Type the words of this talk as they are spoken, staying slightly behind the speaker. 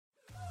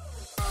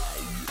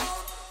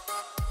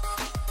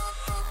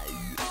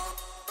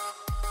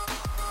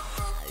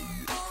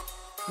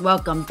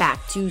Welcome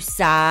back to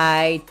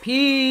Side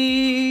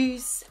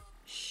Piece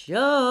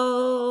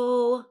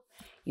Show.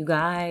 You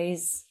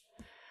guys,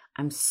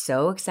 I'm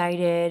so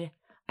excited.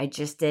 I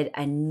just did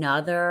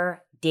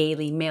another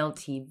Daily Mail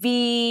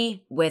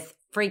TV with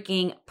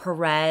freaking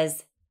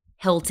Perez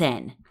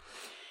Hilton.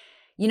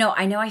 You know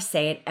I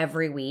say it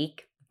every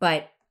week,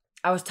 but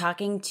I was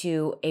talking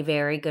to a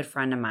very good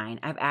friend of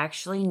mine. I've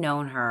actually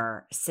known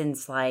her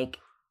since like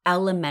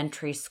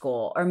elementary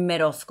school or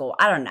middle school.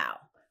 I don't know.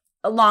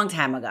 A long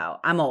time ago.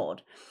 I'm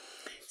old.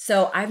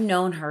 So I've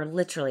known her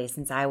literally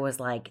since I was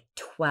like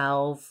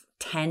 12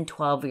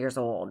 years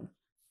old.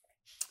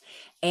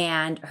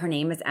 And her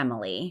name is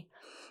Emily.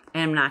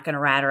 And I'm not going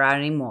to rat her out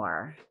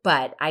anymore.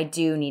 But I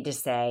do need to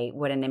say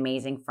what an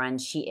amazing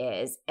friend she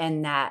is.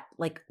 And that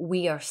like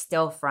we are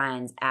still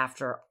friends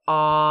after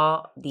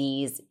all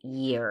these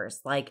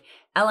years. Like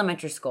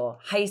elementary school,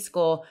 high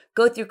school,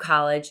 go through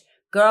college,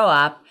 grow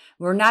up.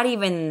 We're not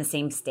even in the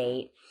same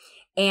state.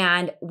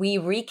 And we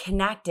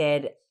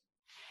reconnected,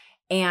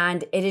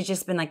 and it has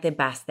just been like the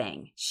best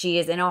thing. She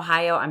is in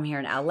Ohio. I'm here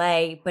in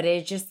LA, but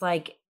it just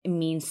like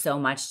means so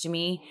much to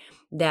me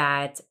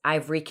that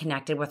I've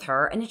reconnected with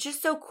her. And it's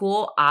just so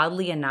cool.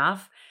 Oddly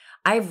enough,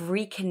 I've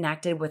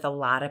reconnected with a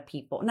lot of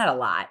people. Not a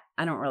lot.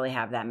 I don't really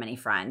have that many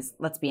friends.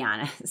 Let's be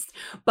honest.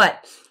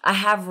 But I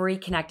have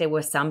reconnected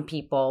with some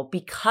people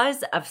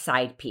because of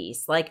Side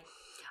Piece. Like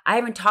I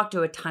haven't talked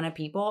to a ton of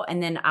people,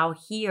 and then I'll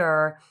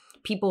hear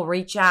people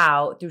reach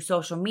out through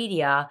social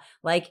media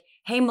like,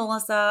 hey,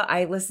 Melissa,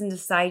 I listened to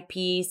Side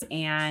Piece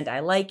and I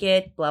like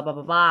it, blah, blah,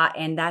 blah, blah.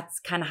 And that's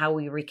kind of how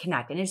we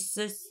reconnect. And it's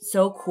just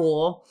so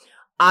cool.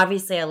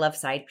 Obviously, I love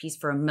Side Piece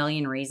for a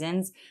million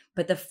reasons.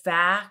 But the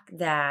fact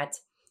that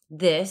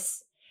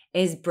this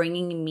is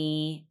bringing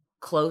me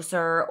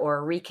closer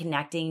or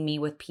reconnecting me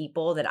with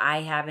people that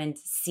I haven't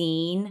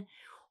seen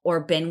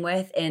or been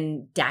with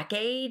in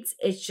decades,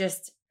 it's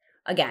just,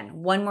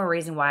 again, one more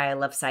reason why I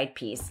love Side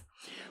Piece.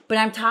 But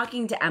I'm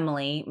talking to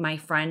Emily, my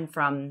friend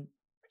from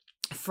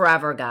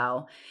forever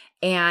ago,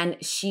 and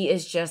she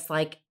is just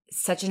like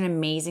such an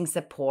amazing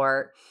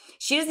support.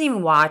 She doesn't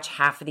even watch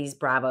half of these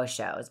Bravo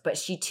shows, but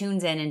she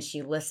tunes in and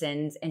she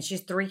listens, and she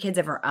has 3 kids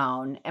of her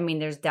own. I mean,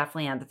 there's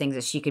definitely other things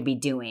that she could be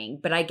doing,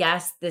 but I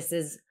guess this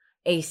is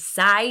a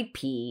side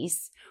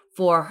piece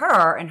for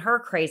her and her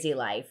crazy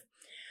life.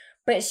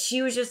 But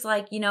she was just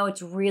like,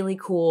 it's really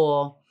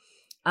cool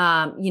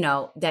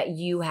that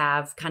you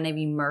have kind of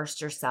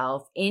immersed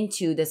yourself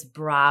into this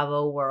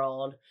Bravo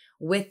world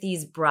with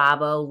these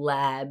Bravo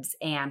lebs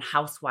and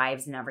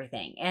housewives and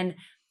everything. And,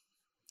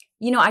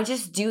 I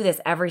just do this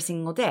every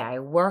single day. I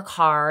work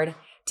hard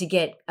to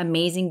get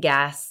amazing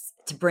guests,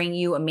 to bring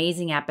you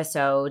amazing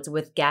episodes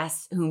with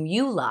guests whom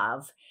you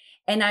love.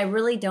 And I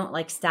really don't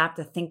like stop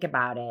to think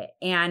about it.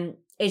 And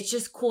it's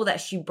just cool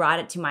that she brought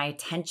it to my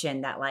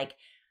attention that like,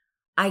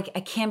 I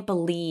can't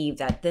believe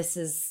that this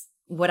is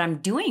what I'm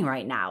doing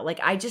right now. Like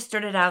I just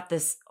started out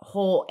this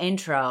whole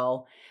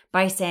intro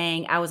by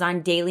saying I was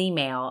on Daily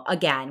Mail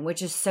again,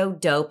 which is so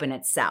dope in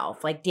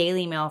itself, like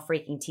Daily Mail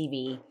freaking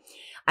TV.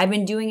 I've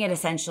been doing it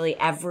essentially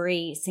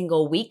every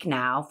single week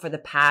now for the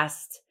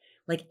past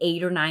like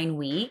 8 or 9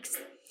 weeks.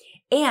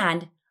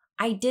 And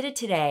I did it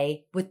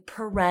today with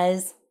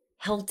Perez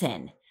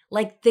Hilton,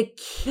 like the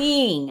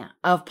king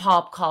of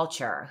pop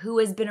culture, who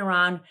has been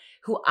around,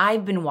 who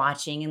I've been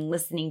watching and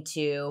listening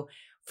to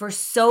for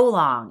so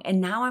long. And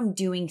now I'm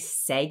doing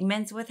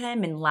segments with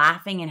him and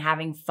laughing and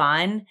having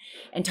fun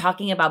and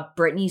talking about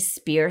Britney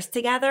Spears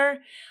together.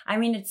 I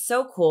mean, it's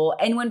so cool.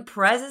 And when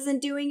Perez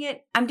isn't doing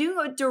it, I'm doing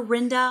it with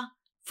Dorinda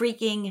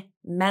freaking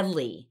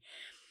Medley.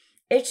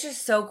 It's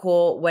just so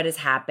cool what has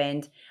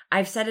happened.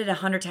 I've said it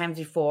 100 times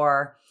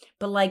before,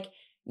 but like,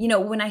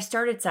 when I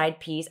started Side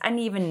Piece, I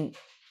didn't even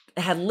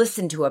had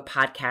listened to a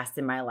podcast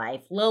in my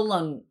life, let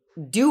alone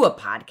do a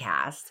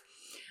podcast.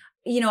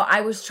 I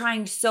was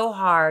trying so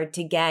hard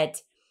to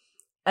get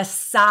a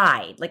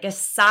side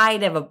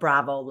of a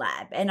Bravo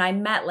lab. And I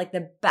met like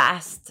the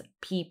best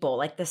people,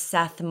 like the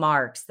Seth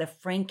Marks, the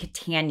Frank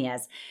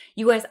Catanias.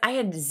 You guys, I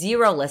had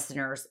 0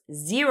 listeners,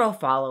 0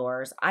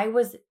 followers. I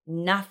was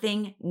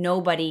nothing,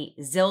 nobody,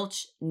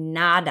 zilch,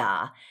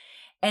 nada.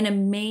 And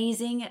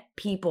amazing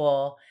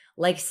people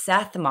like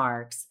Seth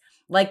Marks,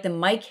 like the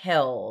Mike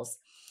Hills,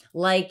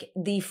 like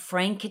the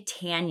Frank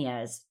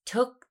Catanias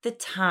took the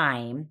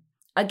time.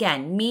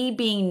 Again, me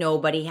being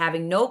nobody,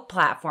 having no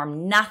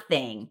platform,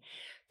 nothing,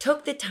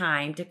 took the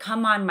time to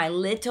come on my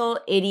little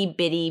itty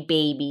bitty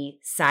baby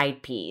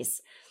Side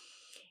Piece.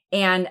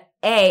 And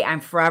I'm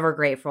forever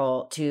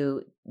grateful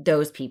to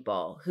those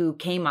people who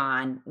came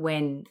on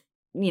when,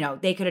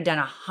 they could have done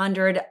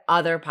 100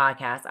 other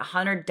podcasts,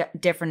 100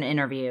 different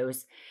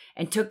interviews,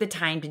 and took the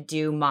time to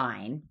do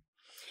mine.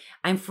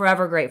 I'm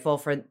forever grateful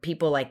for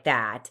people like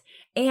that.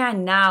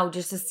 And now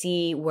just to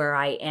see where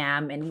I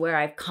am and where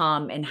I've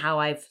come and how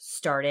I've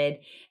started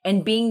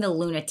and being the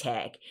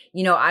lunatic.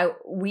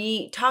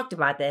 We talked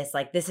about this,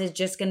 like this is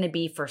just going to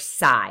be for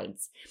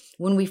sides.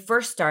 When we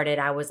first started,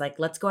 I was like,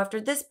 let's go after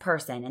this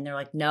person. And they're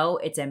like, no,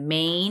 it's a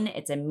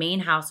main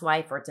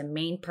housewife or it's a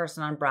main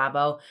person on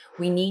Bravo.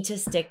 We need to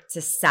stick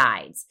to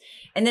sides.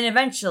 And then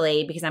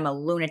eventually, because I'm a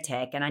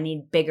lunatic and I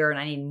need bigger and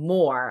I need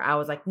more, I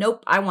was like,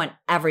 nope, I want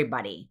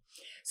everybody.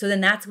 So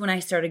then that's when I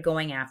started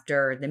going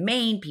after the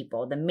main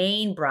people, the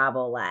main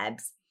Bravo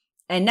labs.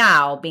 And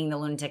now, being the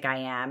lunatic I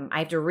am, I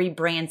have to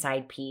rebrand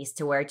Side Piece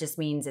to where it just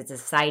means it's a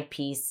side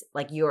piece,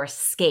 like your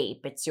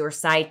escape. It's your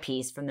side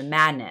piece from the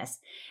madness.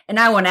 And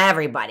I want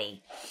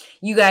everybody.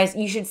 You guys,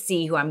 you should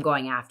see who I'm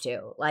going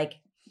after. Like,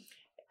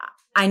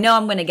 I know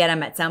I'm going to get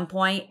them at some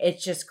point.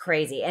 It's just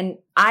crazy. And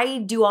I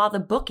do all the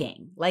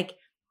booking. Like,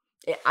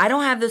 I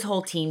don't have this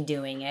whole team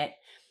doing it.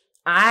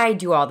 I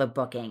do all the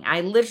booking.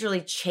 I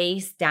literally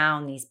chase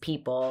down these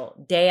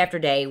people day after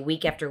day,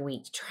 week after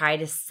week, to try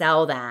to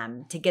sell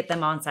them, to get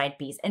them on Side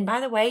Piece. And by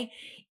the way,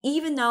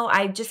 even though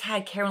I just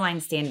had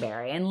Caroline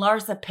Stanberry and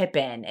Larsa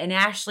Pippen and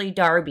Ashley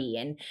Darby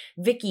and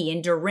Vicky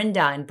and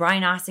Dorinda and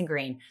Brian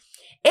Austin-Green,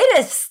 it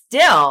is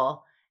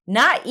still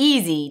not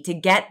easy to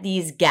get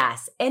these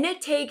guests. And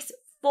it takes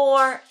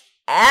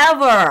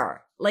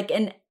forever, like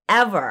an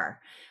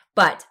ever.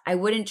 But I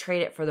wouldn't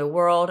trade it for the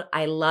world.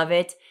 I love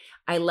it.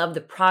 I love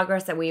the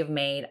progress that we have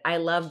made. I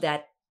love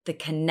that the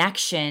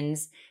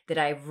connections that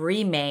I've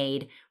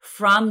remade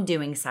from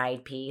doing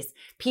Side Piece,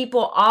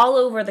 people all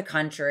over the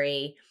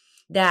country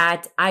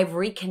that I've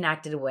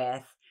reconnected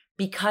with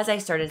because I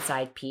started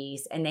Side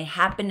Piece, and they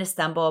happen to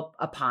stumble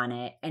upon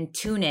it and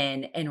tune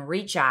in and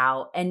reach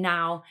out. And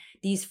now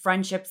these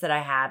friendships that I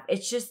have,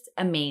 it's just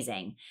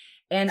amazing.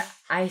 And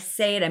I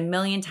say it a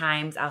million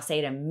times. I'll say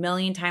it a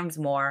million times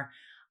more.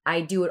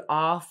 I do it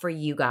all for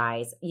you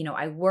guys.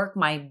 I work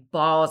my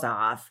balls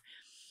off.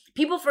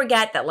 People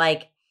forget that,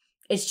 like,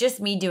 it's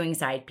just me doing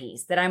Side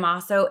Piece, that I'm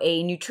also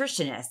a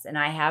nutritionist and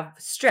I have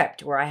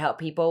Stripped where I help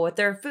people with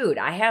their food.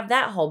 I have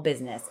that whole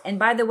business. And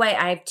by the way,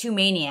 I have 2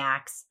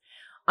 maniacs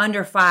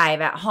under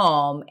 5 at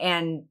home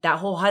and that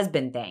whole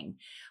husband thing.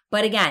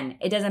 But again,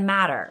 it doesn't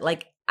matter.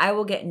 Like, I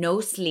will get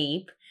no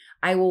sleep.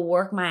 I will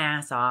work my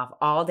ass off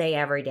all day,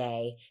 every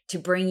day to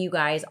bring you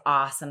guys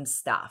awesome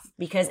stuff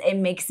because it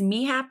makes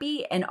me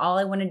happy. And all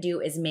I want to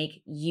do is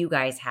make you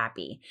guys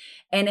happy.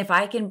 And if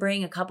I can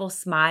bring a couple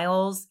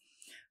smiles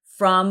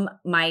from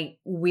my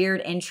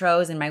weird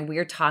intros and my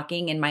weird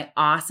talking and my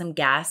awesome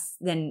guests,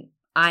 then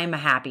I'm a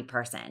happy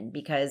person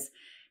because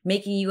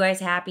making you guys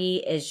happy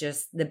is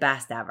just the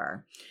best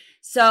ever.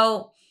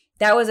 So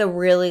that was a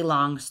really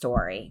long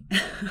story,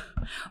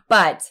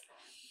 but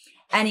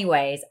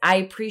anyways, I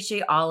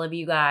appreciate all of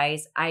you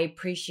guys. I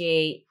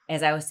appreciate,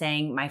 as I was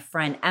saying, my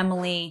friend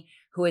Emily,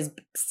 who has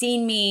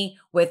seen me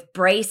with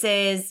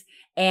braces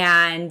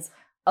and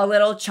a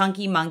little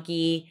chunky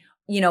monkey,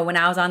 when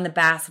I was on the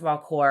basketball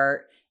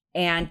court,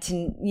 and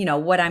to,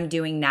 what I'm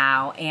doing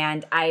now.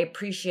 And I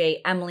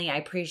appreciate Emily. I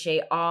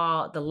appreciate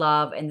all the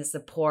love and the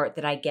support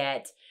that I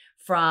get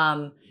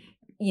from,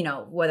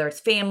 whether it's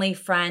family,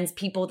 friends,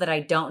 people that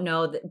I don't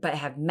know but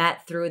have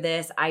met through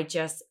this.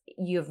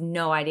 You have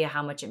no idea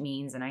how much it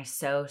means. And I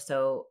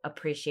so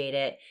appreciate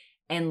it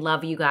and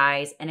love you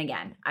guys. And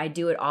again, I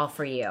do it all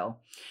for you.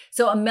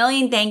 So a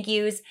million thank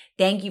yous.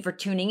 Thank you for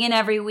tuning in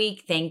every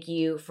week. Thank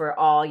you for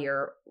all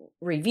your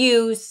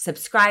reviews,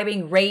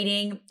 subscribing,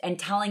 rating, and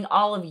telling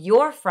all of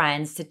your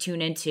friends to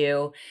tune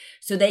into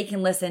so they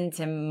can listen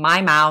to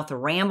my mouth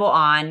ramble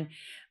on,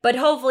 but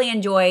hopefully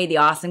enjoy the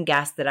awesome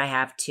guests that I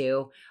have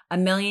too. A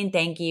million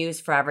thank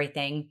yous for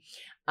everything.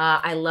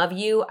 I love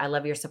you. I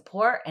love your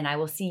support. And I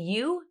will see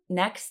you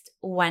next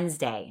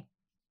Wednesday.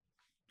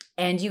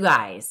 And you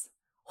guys,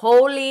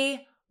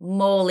 holy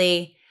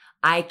moly,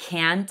 I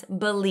can't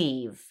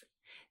believe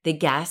the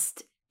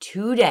guest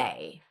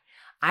today.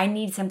 I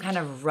need some kind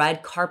of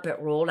red carpet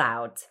rolled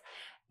out.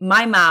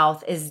 My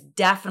mouth is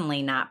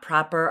definitely not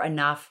proper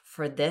enough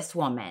for this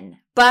woman,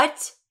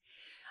 but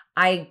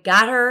I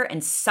got her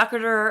and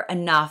suckered her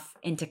enough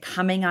into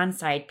coming on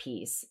Side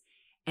Piece.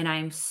 And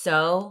I'm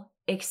so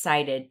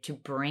excited to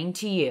bring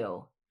to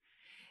you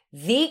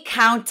the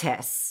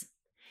Countess,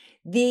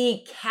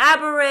 the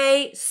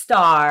cabaret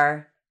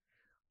star,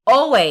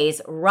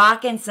 always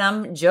rocking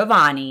some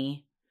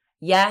Giovanni.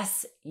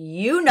 Yes,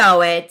 you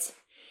know it.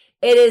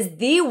 It is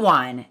the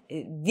one,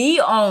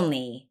 the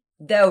only,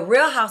 the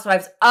Real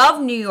Housewives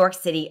of New York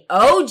City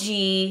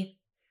OG,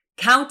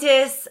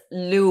 Countess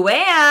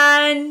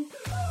Luann.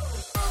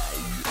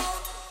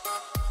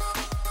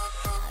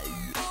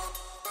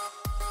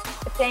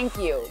 Thank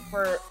you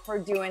for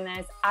doing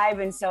this. I've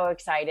been so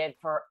excited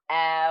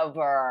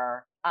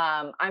forever.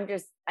 I'm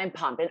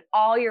pumped. And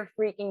all you're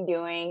freaking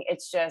doing,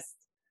 it's just,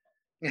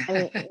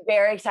 I'm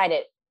very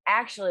excited.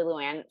 Actually,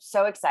 Luann,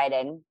 so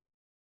excited.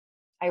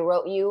 I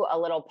wrote you a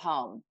little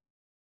poem.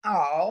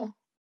 Oh.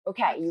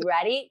 Okay, you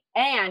ready?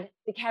 And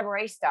the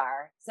cabaret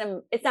star,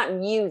 it's not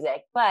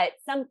music, but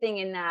something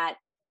in that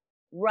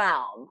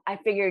realm. I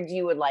figured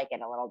you would like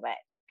it a little bit.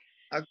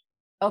 Okay.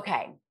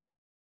 Okay.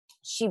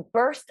 She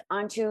burst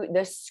onto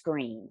the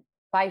screen,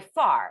 by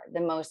far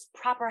the most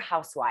proper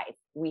housewife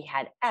we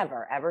had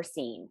ever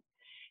seen.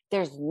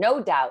 There's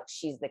no doubt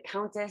she's the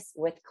Countess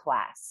with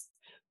class.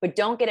 But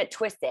don't get it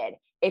twisted.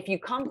 If you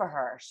come for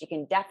her, she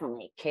can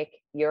definitely kick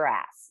your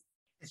ass.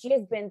 She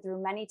has been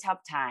through many tough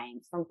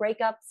times, from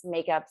breakups,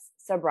 makeups,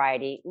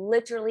 sobriety,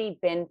 literally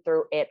been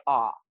through it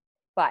all.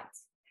 But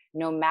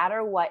no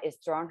matter what is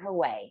thrown her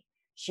way,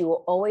 she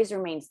will always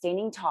remain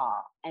standing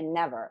tall and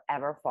never,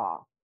 ever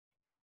fall.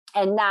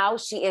 And now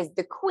she is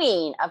the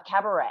queen of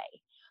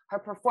cabaret. Her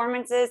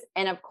performances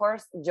and, of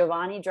course,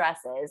 Giovanni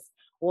dresses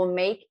will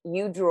make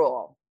you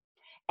drool.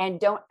 And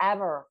don't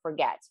ever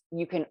forget,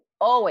 you can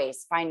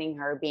always finding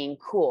her being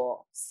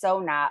cool, so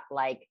not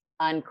like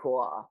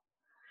uncool.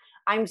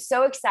 I'm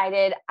so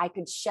excited I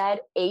could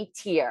shed a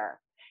tear.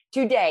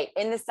 Today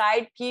in the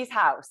side piece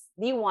house,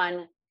 the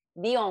one,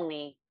 the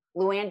only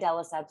Luann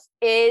Lesseps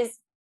is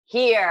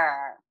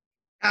here.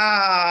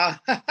 Ah,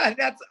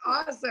 that's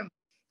awesome.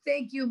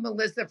 Thank you,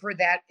 Melissa, for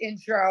that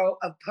intro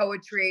of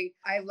poetry.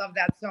 I love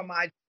that so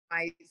much.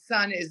 My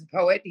son is a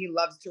poet. He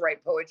loves to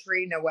write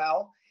poetry,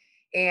 Noel.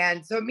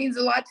 And so it means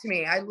a lot to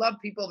me. I love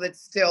people that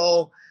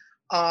still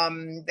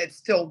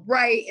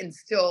write and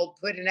still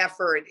put an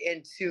effort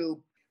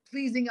into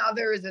pleasing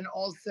others and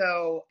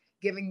also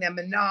giving them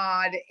a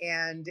nod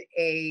and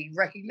a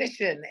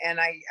recognition. And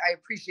I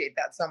appreciate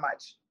that so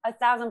much.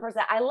 1,000%.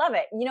 I love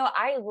it.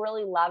 I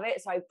really love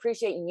it. So I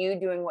appreciate you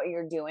doing what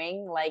you're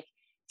doing, like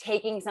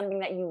taking something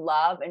that you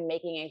love and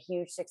making a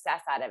huge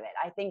success out of it.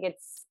 I think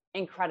it's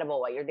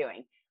incredible what you're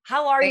doing.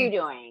 How are you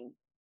doing?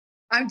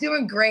 I'm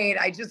doing great.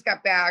 I just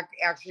got back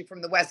actually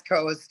from the West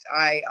Coast.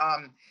 I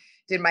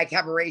did my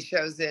cabaret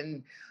shows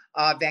in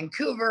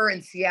Vancouver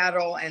and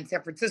Seattle and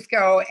San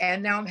Francisco,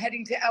 and now I'm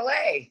heading to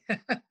LA.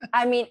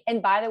 I mean,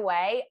 and by the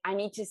way, I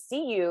need to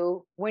see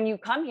you when you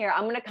come here.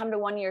 I'm going to come to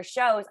one of your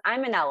shows.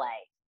 I'm in LA.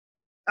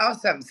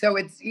 Awesome. So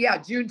it's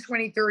June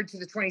 23rd to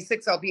the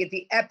 26th. I'll be at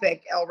the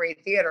Epic El Rey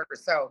Theater.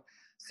 So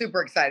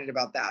super excited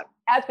about that.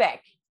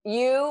 Epic.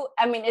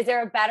 Is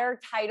there a better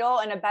title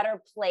and a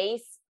better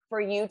place for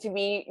you to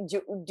be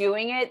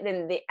doing it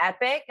than the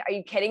Epic? Are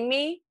you kidding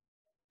me?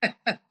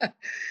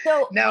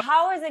 So no,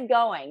 how is it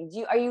going?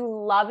 Are you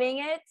loving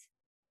it?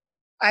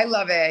 I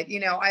love it.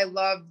 I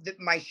love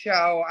my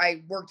show.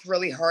 I worked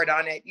really hard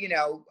on it.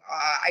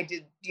 I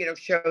did,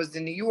 shows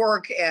in New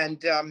York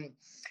and,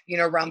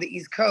 around the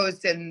East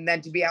Coast. And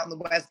then to be out on the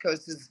West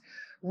Coast is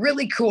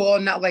really cool,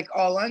 not like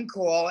all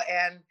uncool.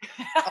 And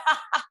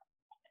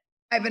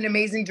I have an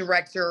amazing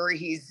director.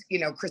 He's,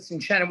 Kristen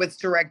Chenoweth's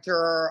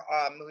director,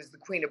 who is the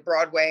queen of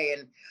Broadway.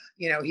 And,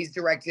 he's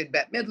directed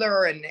Bette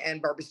Midler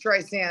and Barbara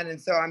Streisand. And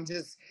so I'm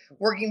just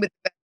working with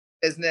the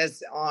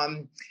business.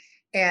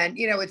 And,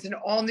 it's an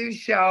all new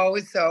show.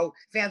 So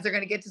fans are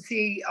going to get to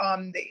see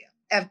the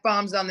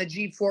F-bombs on the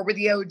G4 with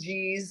the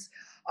OGs,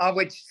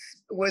 which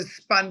was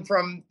spun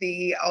from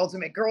the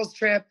Ultimate Girls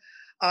Trip.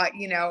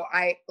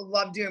 I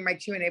love doing my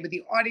Q&A with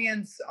the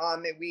audience.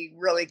 And we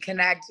really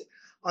connect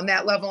on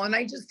that level. And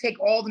I just take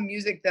all the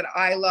music that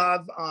I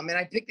love and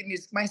I pick the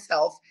music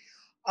myself.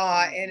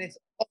 And it's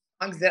all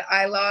songs that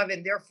I love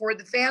and therefore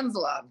the fans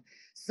love.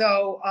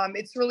 So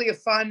it's really a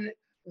fun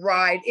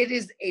ride. It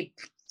is a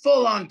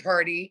full-on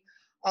party.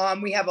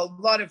 We have a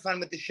lot of fun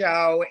with the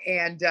show,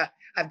 and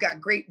I've got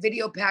great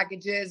video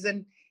packages,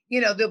 and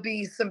there'll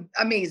be some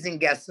amazing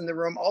guests in the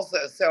room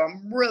also. So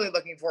I'm really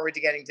looking forward to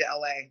getting to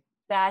LA.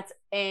 That's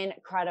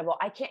incredible.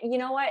 I can't, you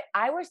know what?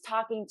 I was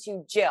talking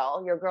to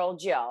Jill, your girl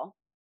Jill,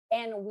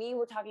 and we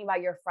were talking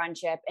about your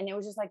friendship, and it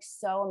was just like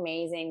so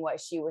amazing what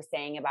she was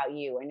saying about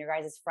you and your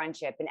guys'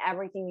 friendship and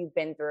everything you've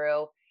been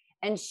through.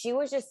 And she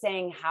was just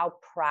saying how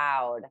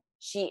proud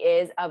she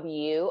is of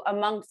you,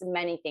 amongst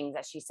many things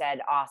that she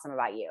said awesome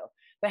about you,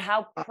 but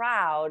how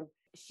proud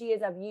she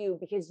is of you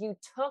because you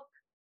took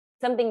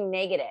something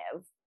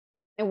negative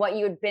and what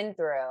you had been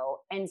through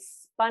and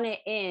spun it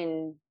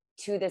in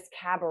to this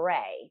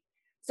cabaret.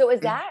 So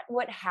is that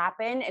what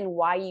happened and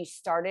why you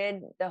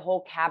started the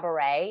whole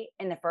cabaret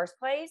in the first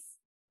place?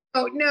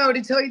 Oh, no,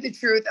 to tell you the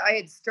truth, I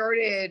had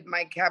started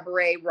my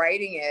cabaret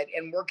writing it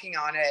and working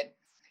on it,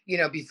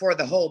 before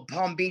the whole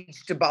Palm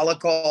Beach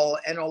debacle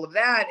and all of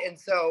that. And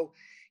so,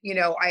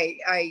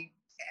 I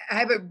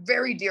have a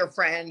very dear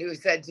friend who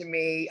said to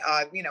me,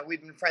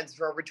 we've been friends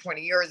for over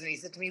 20 years. And he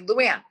said to me,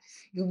 Luann,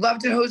 you love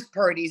to host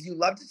parties, you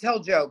love to tell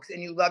jokes,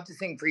 and you love to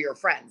sing for your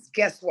friends.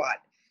 Guess what?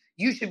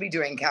 You should be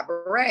doing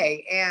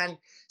cabaret. And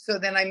so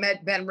then I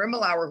met Ben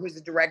Rimmelauer, who's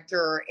a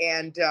director,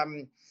 and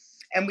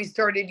we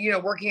started,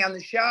 working on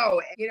the show.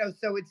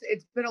 So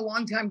it's been a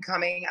long time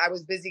coming. I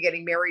was busy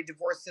getting married,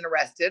 divorced, and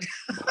arrested.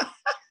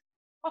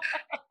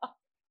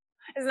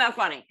 Isn't that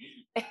funny?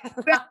 I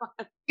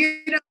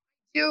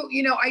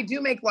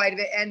do make light of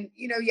it, and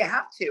you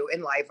have to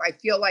in life. I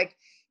feel like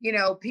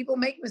people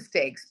make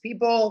mistakes.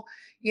 People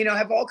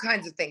have all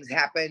kinds of things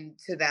happen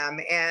to them,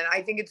 and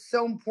I think it's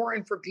so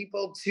important for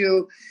people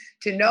to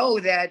know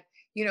that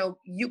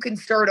you can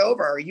start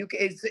over.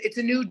 It's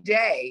a new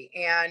day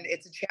and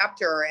it's a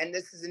chapter, and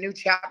this is a new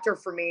chapter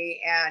for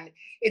me. And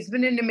it's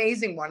been an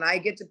amazing one. I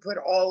get to put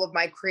all of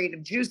my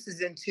creative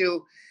juices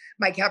into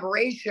my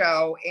cabaret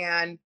show,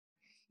 and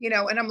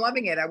I'm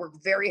loving it. I work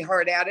very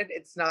hard at it.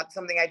 It's not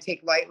something I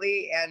take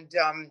lightly.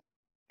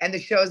 And the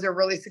shows are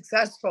really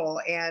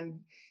successful. And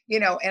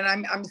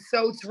I'm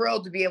so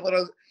thrilled to be able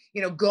to,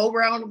 go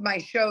around with my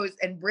shows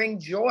and bring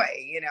joy.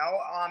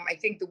 I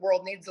think the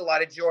world needs a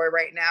lot of joy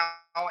right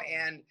now.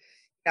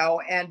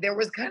 And there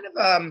was kind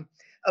of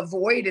a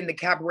void in the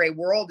cabaret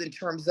world in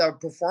terms of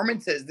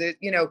performances.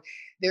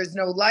 There's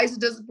no Liza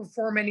doesn't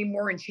perform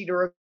anymore, and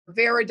Cheetah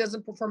Rivera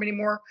doesn't perform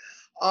anymore.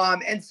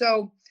 And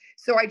so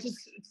I just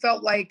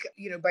felt like,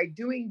 by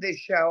doing this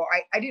show,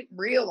 I didn't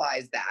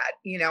realize that,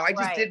 I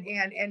just Right. did.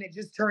 And it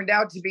just turned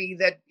out to be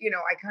that,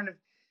 I kind of,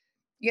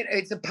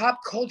 it's a pop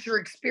culture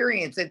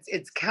experience.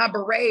 It's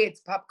cabaret, it's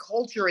pop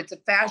culture, it's a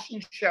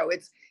fashion show.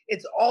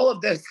 It's all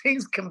of those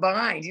things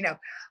combined.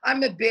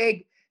 I'm a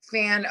big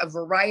fan of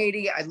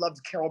variety. I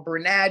loved Carol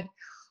Burnett.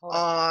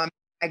 Oh.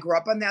 I grew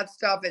up on that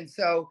stuff. And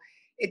so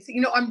it's,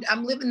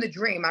 I'm living the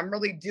dream. I'm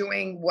really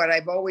doing what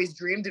I've always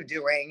dreamed of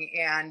doing.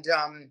 And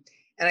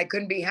I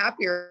couldn't be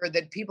happier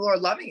that people are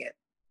loving it.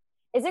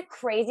 Is it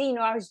crazy?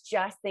 I was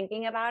just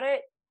thinking about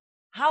it.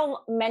 How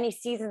many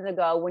seasons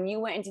ago when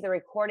you went into the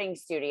recording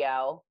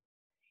studio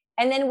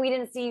and then we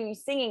didn't see you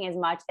singing as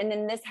much, and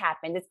then this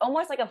happened. It's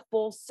almost like a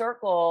full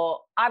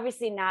circle.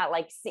 Obviously not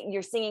like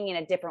you're singing in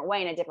a different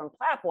way, in a different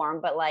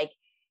platform, but like,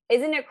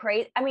 isn't it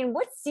crazy? I mean,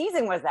 what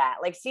season was that?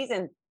 Like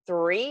season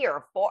 3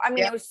 or 4? I mean,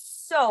 Yeah. it was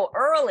so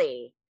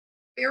early.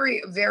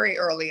 Very, very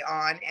early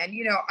on. And,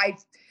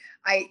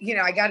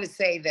 I got to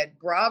say that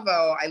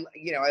Bravo, I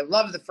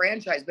love the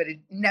franchise, but it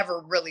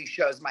never really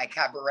shows my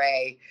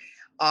cabaret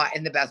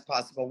in the best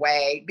possible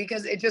way,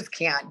 because it just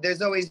can't.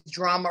 There's always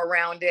drama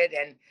around it,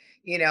 and,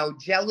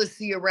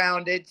 jealousy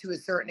around it to a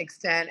certain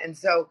extent. And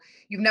so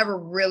you've never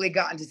really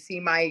gotten to see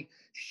my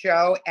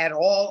show at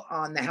all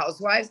on the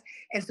Housewives.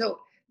 And so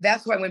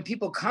that's why when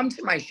people come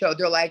to my show,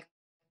 they're like,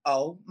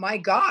 oh my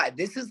God,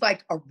 this is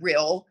like a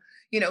real,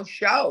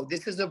 show.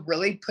 This is a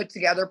really put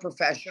together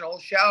professional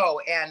show.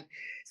 And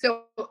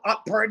so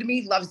part of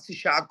me loves to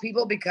shock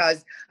people,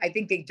 because I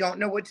think they don't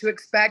know what to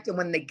expect. And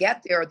when they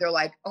get there, they're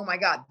like, oh my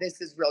God, this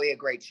is really a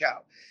great show.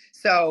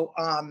 So,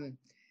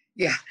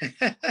 yeah, you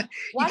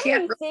Why do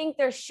can't. you think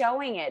they're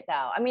showing it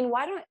though? I mean,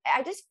 why don't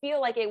I just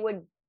feel like it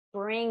would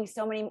bring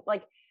so many,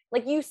 like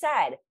you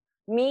said,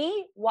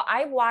 well,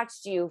 I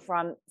watched you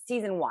from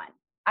season 1.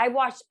 I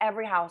watched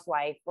every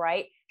housewife,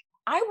 right?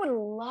 I would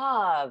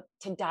love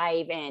to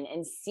dive in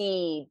and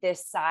see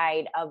this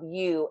side of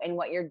you and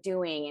what you're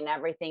doing and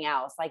everything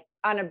else, like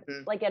on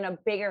a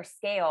bigger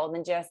scale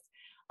than just,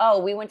 oh,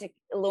 we went to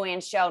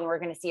Luann's show and we're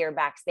going to see her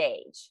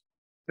backstage.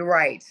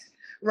 Right.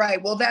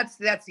 Right. Well, that's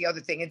the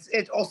other thing.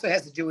 It also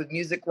has to do with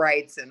music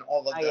rights and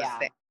all of Oh those yeah.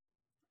 things.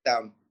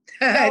 So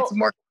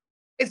So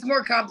it's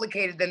more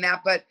complicated than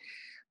that. But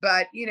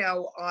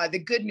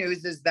the good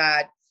news is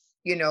that,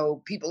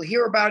 people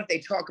hear about it, they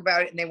talk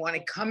about it, and they want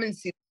to come and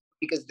see it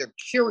because they're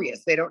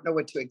curious. They don't know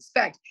what to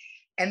expect.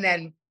 And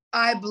then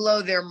I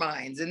blow their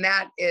minds. And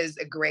that is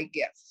a great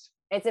gift.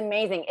 it's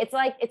amazing.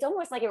 It's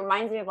almost like, it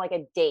reminds me of like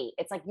a date.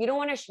 It's like, you don't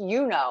want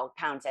to,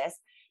 Countess,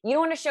 you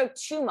don't want to show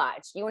too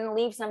much. You want to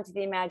leave some to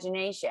the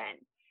imagination.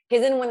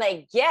 Because then when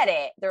they get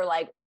it, they're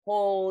like,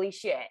 holy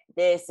shit,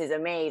 this is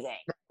amazing.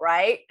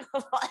 Right?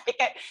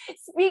 Like,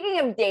 speaking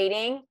of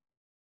dating,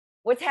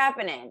 what's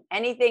happening?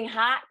 Anything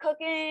hot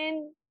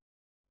cooking?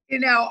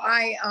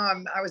 I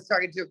was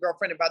talking to a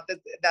girlfriend about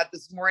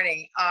this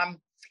morning.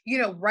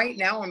 Right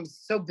now I'm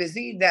so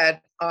busy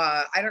that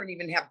I don't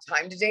even have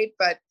time to date,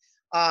 but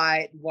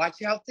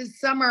watch out this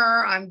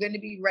summer. I'm going to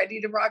be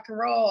ready to rock and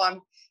roll.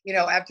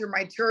 After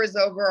my tour is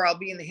over, I'll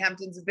be in the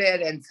Hamptons a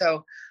bit. And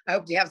so I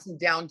hope to have some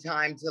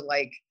downtime to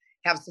like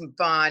have some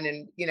fun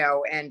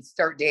and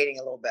start dating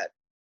a little bit.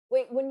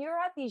 Wait, when you're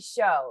at these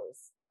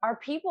shows, are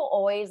people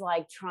always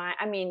like trying?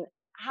 I mean,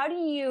 how do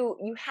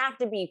you have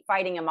to be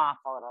fighting them off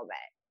a little bit?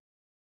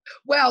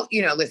 Well,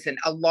 listen,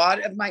 a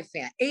lot of my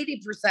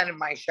 80% of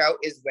my show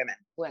is women.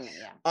 Women,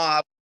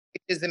 yeah.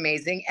 Which is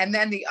amazing. And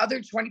then the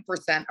other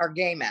 20% are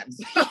gay men.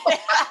 So.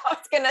 I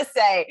was gonna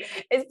say,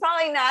 it's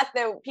probably not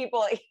the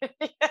people.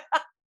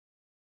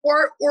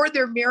 Or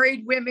they're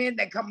married women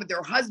that come with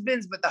their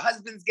husbands, but the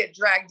husbands get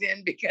dragged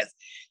in because,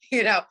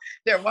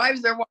 their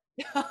wives are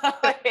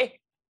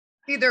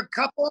either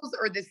couples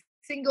or the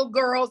single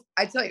girls.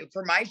 I tell you,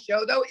 for my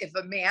show though, if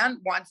a man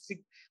wants to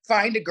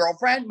find a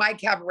girlfriend, my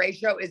cabaret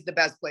show is the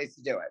best place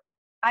to do it.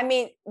 I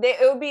mean, it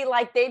would be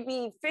like they'd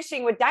be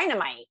fishing with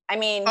dynamite. I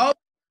mean,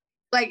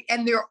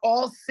 and they're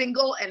all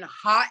single and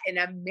hot and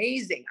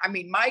amazing. I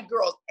mean, my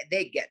girls,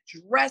 they get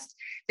dressed,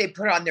 they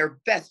put on their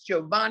best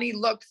Giovanni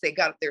looks, they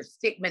got their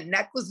statement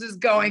necklaces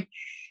going.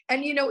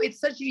 And, it's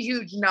such a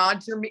huge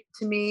nod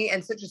to me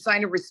and such a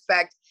sign of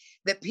respect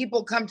that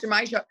people come to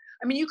my show.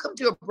 I mean, you come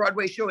to a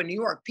Broadway show in New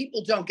York,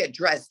 people don't get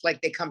dressed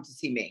like they come to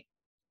see me.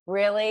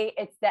 really,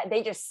 it's that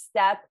they just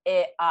step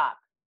it up.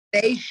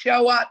 They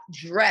show up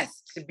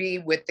dressed to be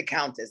with the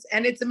Countess,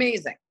 and it's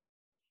amazing.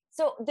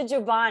 So the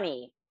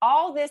Giovanni,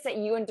 all this that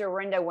you and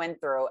Dorinda went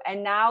through,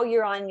 and now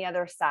you're on the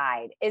other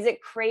side. Is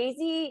it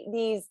crazy?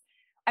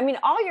 I mean,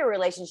 all your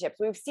relationships,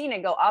 we've seen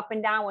it go up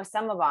and down with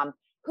some of them.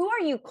 Who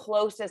are you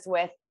closest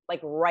with,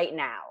 like right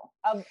now,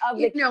 of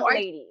the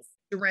ladies?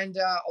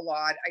 Dorinda a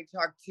lot. I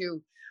talk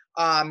to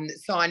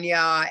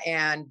Sonia,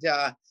 and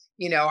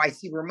I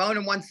see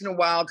Ramona once in a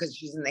while because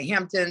she's in the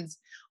Hamptons.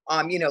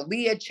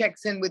 Leah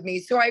checks in with me.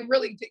 So I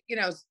really,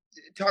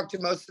 talk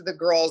to most of the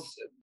girls.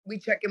 We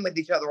check in with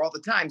each other all the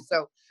time.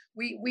 So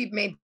we've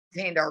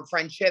maintained our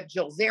friendship.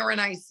 Jill Zarin,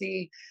 I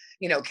see,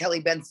 Kelly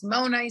Ben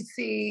Simone, I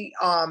see.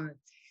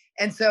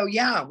 And so,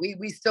 yeah,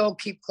 we still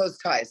keep close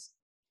ties.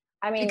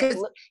 I mean,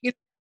 because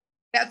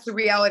that's the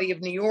reality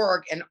of New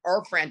York and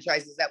our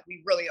franchises, that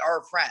we really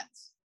are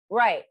friends.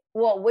 Right.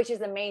 Well, which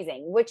is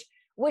amazing,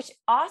 which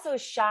also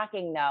is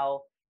shocking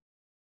though.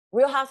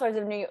 Real Housewives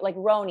of New York, like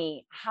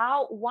Roni,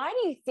 why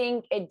do you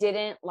think it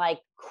didn't like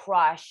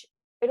crush?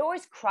 It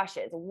always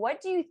crushes.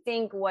 What do you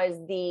think was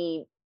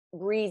the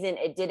reason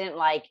it didn't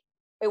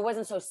it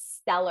wasn't so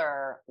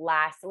stellar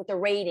with the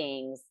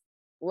ratings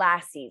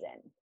last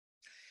season?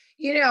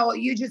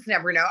 You just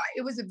never know.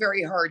 It was a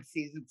very hard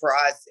season for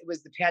us. It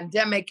was the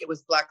pandemic. It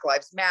was Black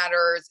Lives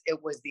Matters.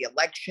 It was the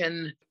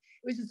election.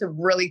 It was just a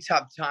really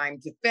tough time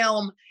to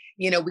film.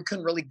 We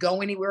couldn't really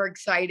go anywhere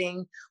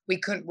exciting. We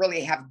couldn't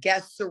really have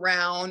guests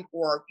around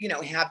or,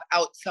 have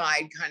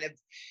outside kind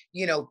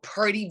of,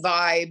 party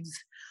vibes.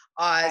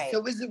 Right. So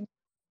it was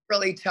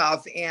really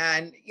tough.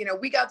 And,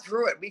 we got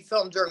through it. We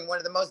filmed during one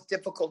of the most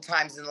difficult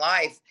times in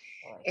life.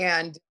 Right.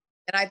 And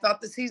I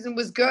thought the season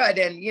was good.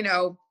 And,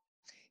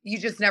 you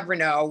just never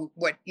know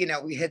what,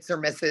 hits or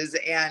misses.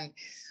 And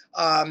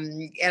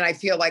I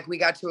feel like we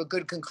got to a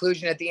good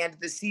conclusion at the end of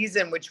the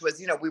season, which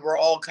was, we were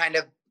all kind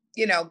of,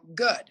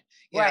 good.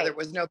 Right. There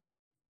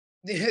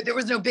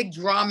was no big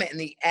drama in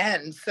the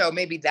end. So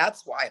maybe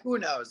that's why, who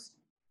knows?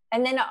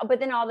 And then, but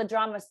then all the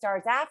drama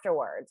starts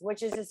afterwards,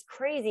 which is just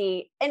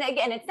crazy. And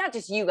again, it's not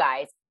just you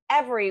guys,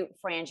 every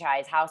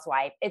franchise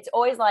housewife, it's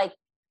always like,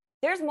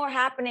 there's more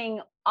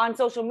happening on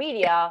social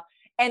media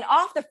and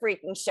off the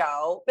freaking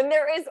show than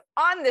there is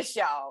on the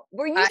show.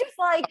 Were you just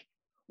like,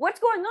 what's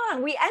going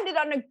on? We ended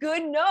on a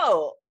good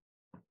note.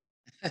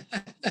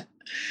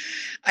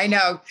 I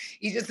know.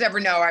 You just never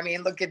know. I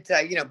mean, look at,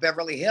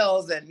 Beverly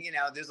Hills, and,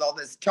 there's all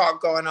this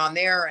talk going on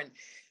there, and,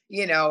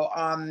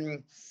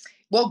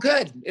 well,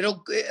 good.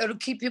 It'll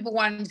keep people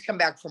wanting to come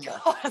back for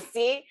more.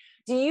 See,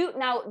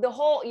 now the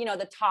whole,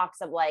 the talks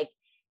of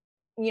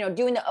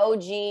doing the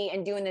OG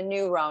and doing the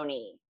new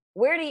Roni,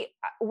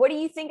 what do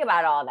you think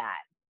about all that?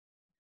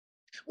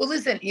 Well,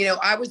 listen,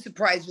 I was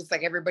surprised, just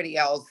like everybody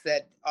else,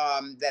 that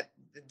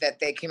that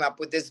they came up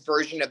with this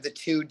version of the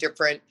two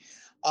different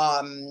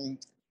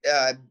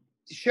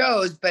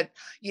shows. But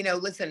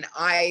listen,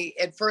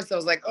 at first I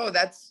was like, oh,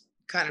 that's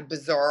kind of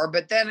bizarre.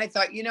 But then I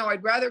thought,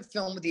 I'd rather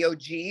film with the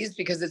OGs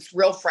because it's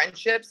real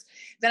friendships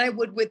than I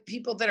would with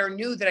people that are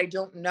new that I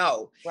don't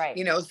know. Right.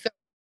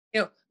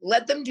 So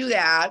let them do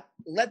that.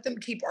 Let them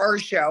keep our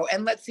show,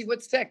 and let's see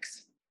what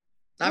sticks.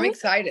 I'm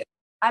excited.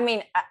 I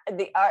mean,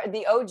 the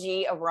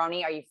OG of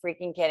Roni, are you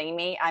freaking kidding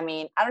me? I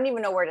mean, I don't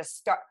even know where to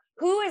start.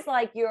 Who is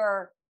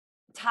your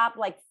top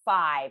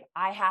 5?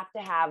 I have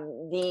to have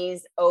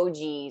these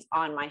OGs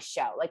on my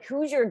show.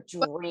 Who's your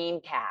dream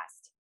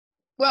cast?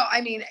 Well,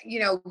 I mean,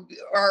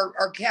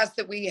 our cast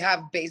that we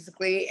have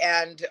basically,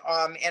 and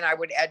I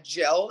would add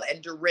Jill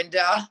and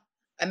Dorinda,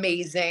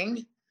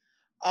 amazing.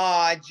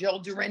 Jill,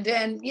 Dorinda,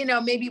 and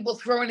maybe we'll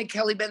throw in a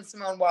Kelly Ben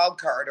Simone wild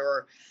card,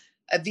 or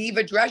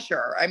Aviva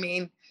Drescher. I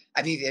mean,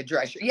 Aviva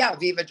Drescher. Yeah,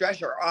 Aviva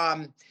Drescher.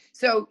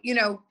 So,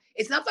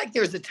 it's not like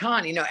there's a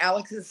ton.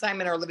 Alex and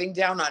Simon are living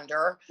down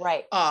under.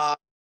 Right.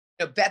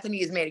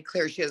 Bethany has made it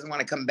clear she doesn't want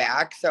to come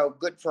back. So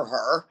good for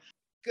her.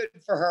 Good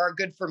for her.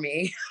 Good for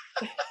me.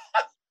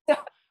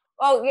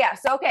 Oh, yeah.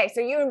 So, okay.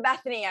 So you and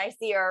Bethany, I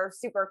see, are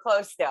super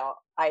close still.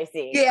 I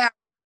see. Yeah.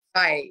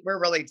 Tight. We're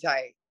really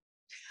tight.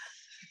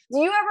 Do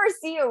you ever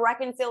see a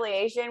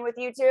reconciliation with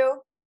you two?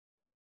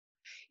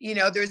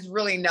 There's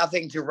really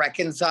nothing to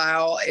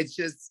reconcile.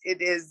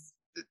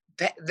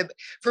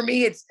 For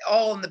me, it's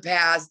all in the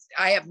past.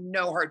 I have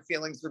no hard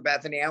feelings for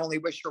Bethany. I only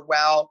wish her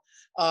well.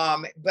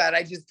 But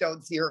I just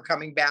don't see her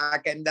coming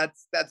back. And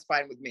that's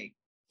fine with me.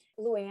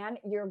 Luann,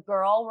 your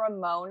girl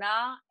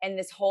Ramona and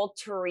this whole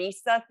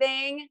Teresa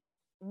thing.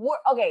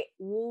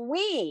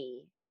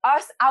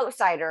 Us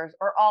outsiders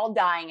are all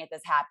dying at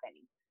this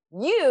happening.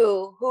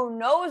 You, who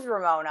knows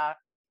Ramona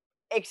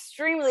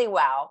extremely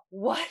well,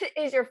 what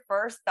is your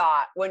first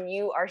thought when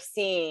you are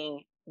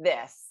seeing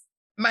this?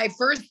 My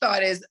first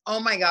thought is, oh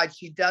my God,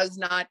 she does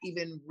not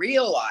even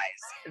realize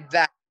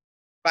that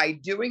by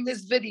doing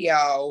this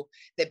video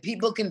that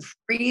people can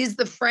freeze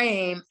the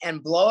frame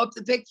and blow up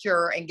the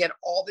picture and get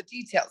all the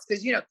details.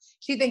 Because,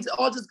 she thinks,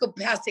 oh, I'll just go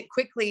past it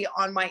quickly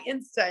on my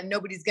Insta and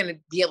nobody's going to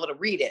be able to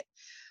read it.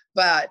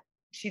 But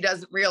she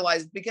doesn't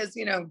realize, because,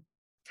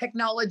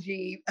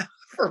 technology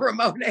for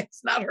Ramona.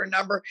 It's not her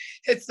number.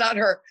 It's not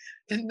her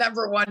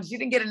number one. She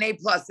didn't get an A+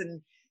 It's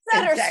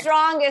not her tech.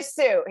 strongest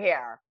suit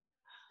here.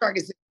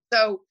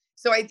 So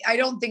I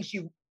don't think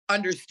she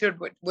understood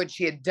what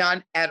she had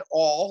done at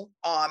all.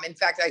 In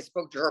fact, I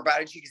spoke to her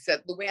about it. She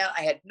said, Luann,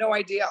 I had no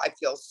idea. I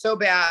feel so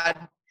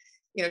bad.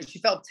 She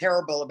felt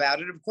terrible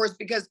about it, of course,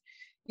 because,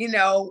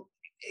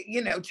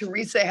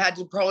 Teresa had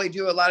to probably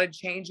do a lot of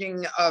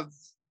changing of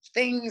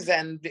things,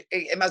 and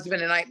it must have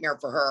been a nightmare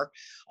for her.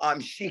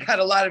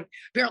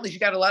 Apparently she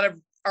got a lot of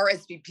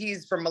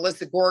RSVPs from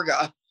Melissa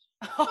Gorga.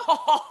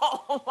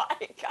 Oh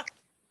my God.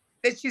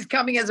 That she's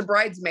coming as a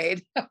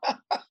bridesmaid. I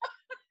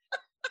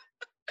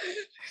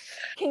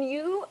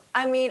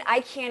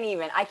can't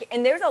even,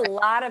 and there's a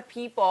lot of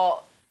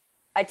people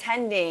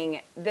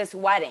attending this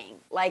wedding.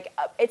 Like,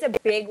 it's a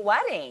big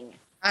wedding.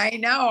 I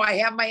know. I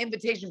have my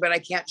invitation, but I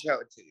can't show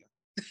it to you.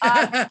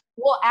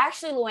 Well,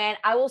 actually, Luann,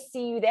 I will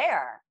see you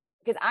there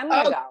because I'm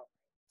going to go.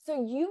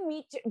 So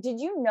did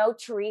you know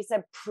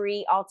Teresa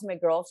pre-Ultimate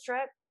Girls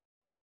Trip?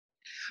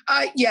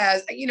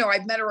 Yes.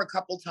 I've met her a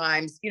couple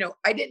times.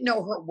 I didn't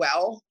know her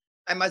well,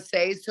 I must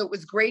say. So it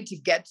was great to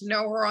get to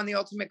know her on the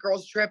Ultimate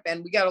Girls Trip.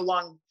 And we got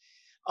along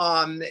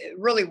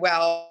really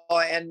well.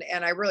 And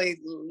I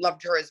really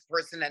loved her as a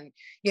person. And,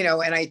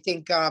 and I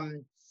think,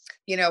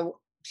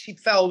 she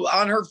fell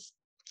on her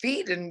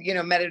feet and,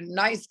 met a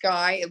nice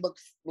guy. It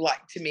looks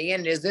like to me,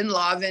 and is in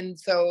love. And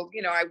so,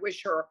 I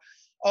wish her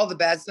all the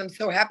best. I'm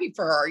so happy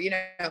for her.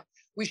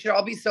 We should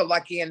all be so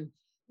lucky and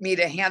meet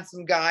a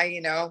handsome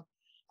guy,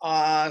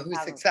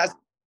 who's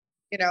successful.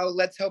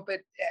 Let's hope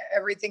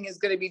everything is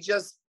going to be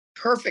just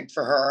perfect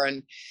for her,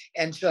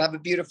 and she'll have a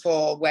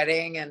beautiful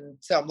wedding. And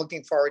so I'm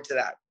looking forward to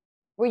that.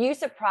 Were you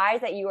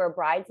surprised that you were a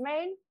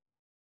bridesmaid?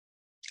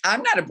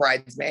 I'm not a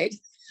bridesmaid.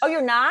 Oh,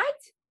 you're not?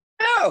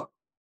 No.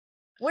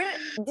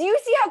 Do you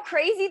see how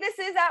crazy this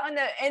is out in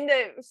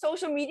the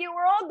social media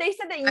world? They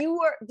said that you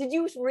were. Did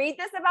you read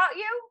this about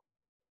you?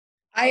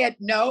 I had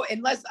no,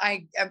 unless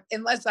I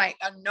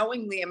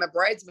unknowingly am a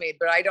bridesmaid,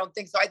 but I don't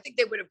think so. I think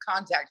they would have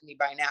contacted me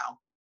by now.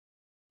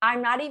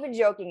 I'm not even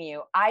joking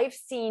you. I've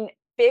seen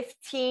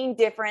 15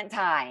 different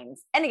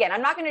times. And again,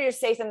 I'm not going to just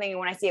say something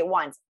when I see it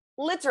once,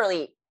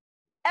 literally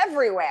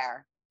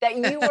everywhere that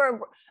you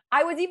were.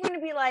 I was even going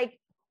to be like,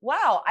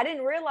 wow, I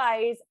didn't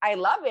realize, I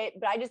love it,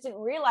 but I just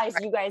didn't realize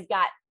you guys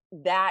got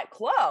that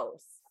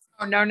close.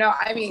 Oh, no.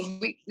 I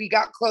mean, we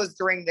got close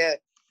during the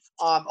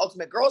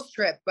Ultimate Girls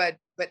Trip, but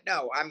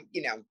no, I'm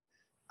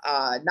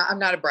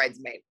not a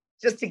bridesmaid,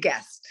 just a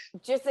guest.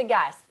 Just a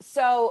guest.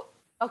 So,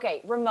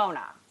 okay,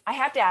 Ramona, I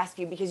have to ask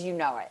you because you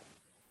know it.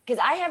 Because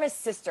I have a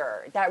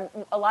sister that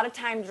a lot of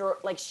times,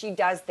 like, she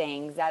does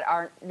things that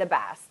aren't the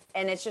best.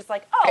 And it's just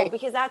like,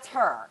 because that's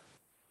her.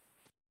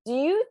 Do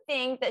you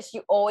think that she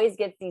always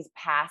gets these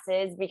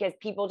passes because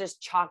people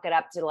just chalk it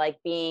up to like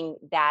being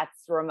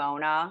that's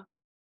Ramona?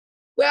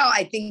 Well,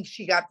 I think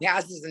she got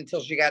passes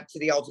until she got to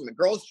the Ultimate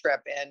Girls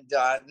Trip, and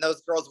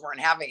those girls weren't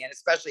having it,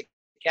 especially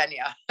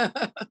Kenya.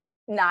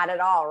 Not at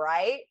all,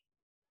 right?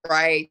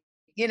 Right.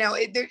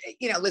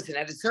 Listen,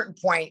 at a certain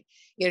point,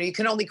 you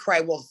can only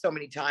cry wolf so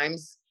many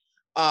times.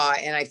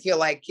 And I feel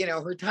like,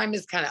 her time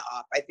is kind of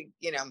up. I think,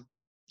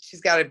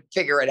 she's got to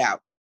figure it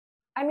out.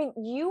 I mean,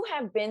 you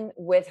have been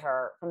with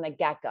her from the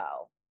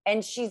get-go,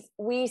 and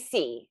we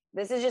see,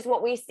 this is just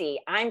what we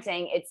see. I'm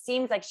saying it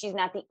seems like she's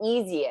not the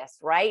easiest,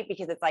 right?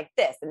 Because it's like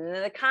this, and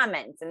then the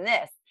comments and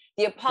this,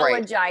 the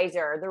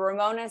apologizer, the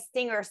Ramona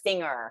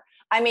singer.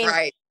 I mean,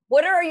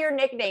 What are your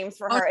nicknames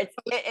for her?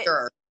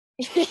 Sure.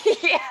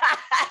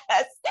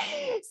 Yes.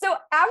 So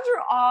after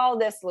all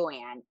this,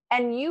 Luann,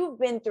 and you've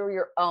been through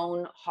your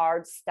own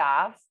hard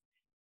stuff,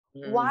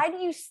 why do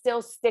you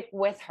still stick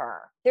with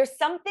her? There's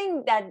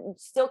something that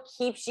still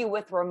keeps you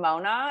with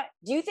Ramona.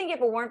 Do you think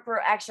if it weren't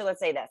for, actually, let's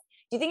say this,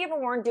 do you think if it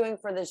weren't doing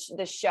for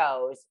the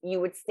shows, you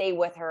would stay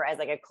with her as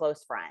like a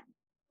close friend?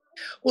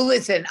 Well,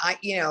 listen,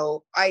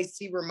 I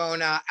see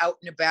Ramona out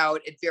and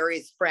about at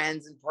various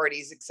friends and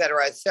parties,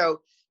 etc.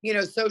 So,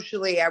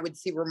 socially, I would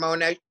see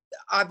Ramona,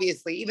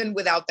 obviously, even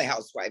without the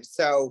Housewives.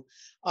 So,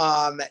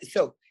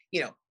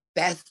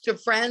 best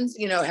of friends,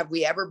 have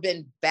we ever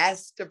been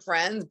best of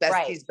friends?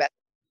 Besties, best.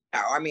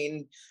 No, I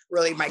mean,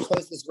 really, my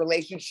closest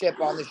relationship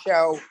on the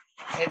show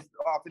has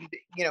often,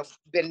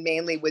 been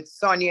mainly with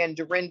Sonia and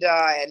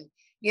Dorinda, and,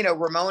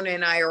 Ramona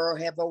and I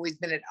have always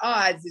been at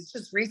odds. It's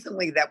just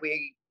recently that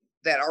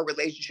our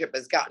relationship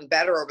has gotten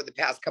better over the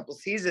past couple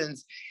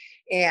seasons.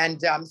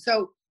 And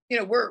so,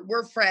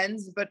 we're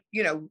friends, but,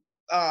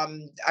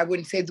 I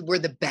wouldn't say that we're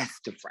the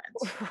best of friends.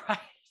 Right.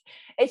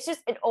 It's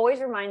just, it always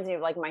reminds me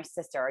of like my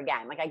sister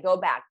again. Like I go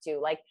back to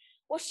like,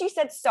 well, she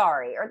said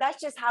sorry, or that's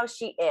just how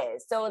she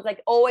is. So it's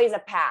like always a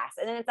pass.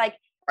 And then it's like,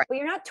 but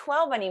you're not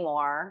 12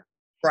 anymore.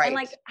 Right. And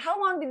like, how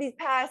long do these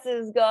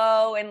passes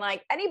go? And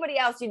like anybody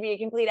else, you'd be a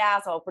complete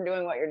asshole for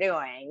doing what you're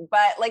doing.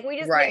 But like, we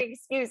just make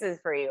excuses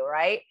for you.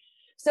 Right.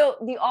 So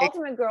the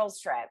Ultimate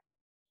Girls Trip,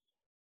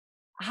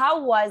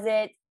 how was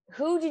it?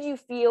 Who did you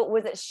feel?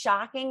 Was it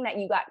shocking that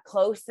you got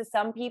close to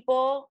some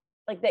people?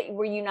 Like that,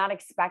 were you not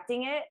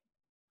expecting it?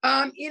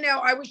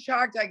 I was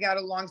shocked I got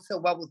along so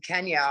well with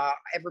Kenya.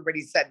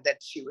 Everybody said that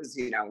she was,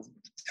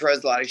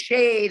 throws a lot of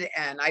shade,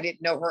 and I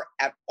didn't know her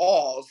at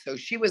all. So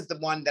she was the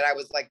one that I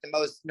was like the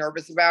most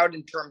nervous about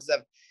in terms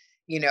of,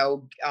 you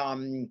know,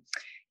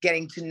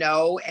 getting to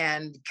know.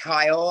 And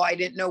Kyle, I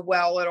didn't know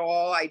well at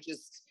all. I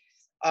just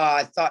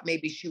thought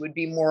maybe she would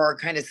be more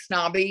kind of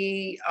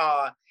snobby.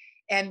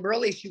 And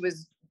really,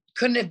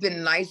 couldn't have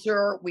been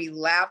nicer. We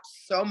laughed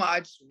so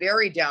much,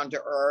 very down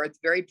to earth,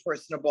 very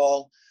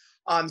personable.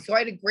 So I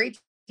had a great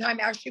time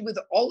actually with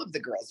all of the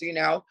girls,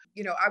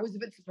 I was a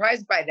bit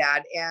surprised by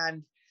that.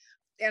 And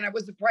I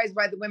was surprised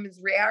by the women's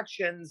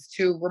reactions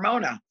to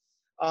Ramona,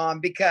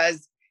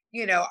 because,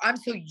 I'm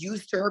so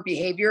used to her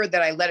behavior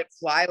that I let it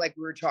fly, like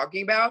we were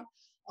talking about.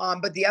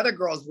 But the other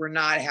girls were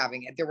not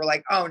having it. They were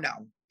like, oh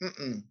no,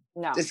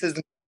 No. this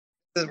isn't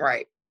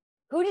right.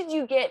 Who did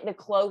you get the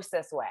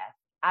closest with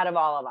out of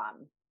all of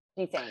them,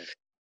 do you think?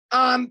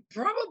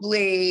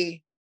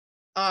 Probably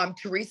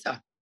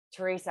Teresa.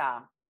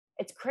 Teresa.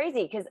 It's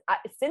crazy because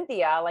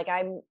Cynthia, like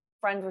I'm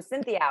friends with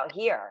Cynthia out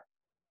here.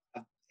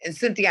 And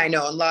Cynthia, I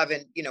know and love,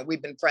 and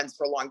we've been friends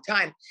for a long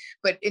time.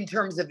 But in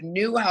terms of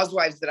new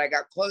housewives that I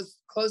got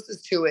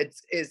closest to,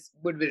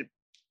 would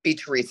be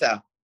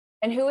Teresa.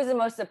 And who was the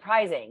most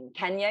surprising?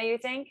 Kenya, you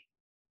think?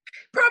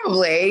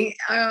 Probably.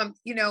 I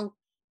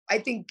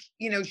think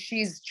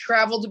she's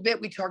traveled a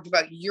bit. We talked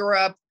about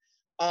Europe.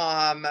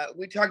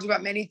 We talked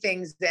about many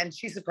things, and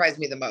she surprised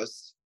me the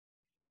most.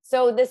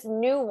 So this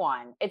new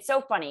one, it's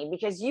so funny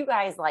because you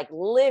guys like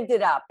lived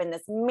it up in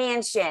this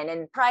mansion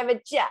and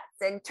private jets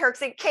and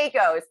Turks and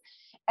Caicos.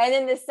 And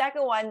then the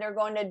second one, they're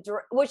going to,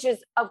 which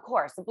is, of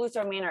course, the Blue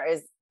Star Manor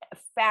is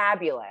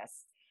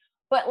fabulous.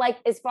 But like,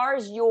 as far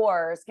as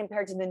yours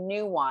compared to the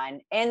new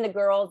one and the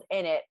girls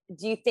in it,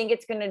 do you think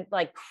it's going to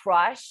like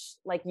crush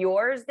like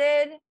yours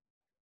did?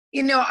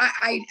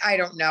 I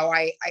don't know.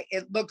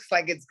 It looks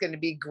like it's going to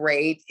be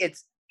great.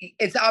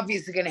 It's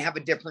obviously going to have a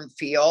different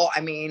feel.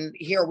 I mean,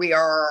 here we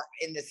are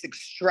on this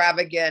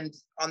extravagant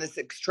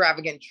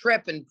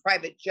trip, and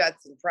private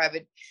jets and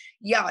private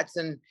yachts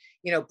and,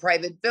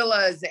 private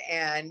villas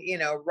and,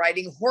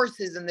 riding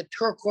horses in the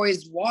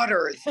turquoise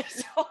waters.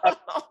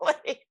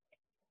 Totally.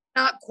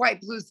 Not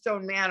quite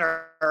Bluestone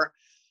Manor.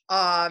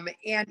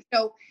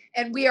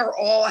 And we are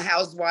all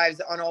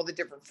housewives on all the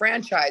different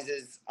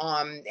franchises.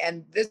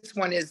 And this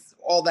one is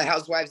all the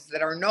housewives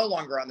that are no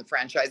longer on the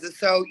franchises.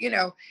 So,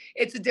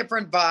 it's a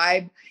different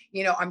vibe.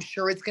 I'm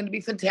sure it's going to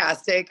be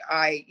fantastic.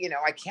 I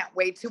can't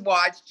wait to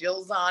watch.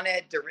 Jill's on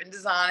it.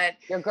 Dorinda's on it.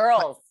 Your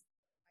girls.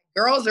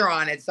 Girls are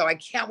on it. So I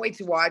can't wait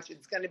to watch.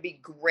 It's going to be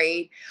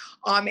great.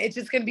 It's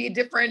just going to be a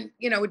different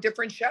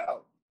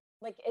show.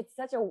 Like, it's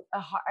such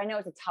I know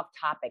it's a tough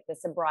topic, the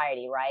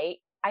sobriety,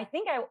 right? I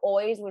think I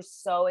always was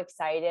so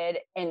excited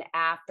and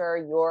after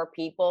your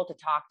people to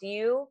talk to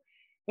you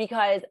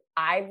because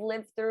I've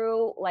lived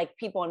through like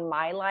people in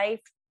my life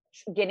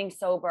getting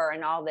sober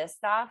and all this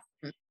stuff.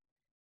 Mm-hmm.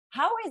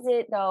 How is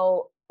it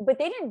though? But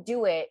they didn't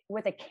do it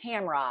with a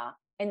camera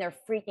in their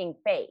freaking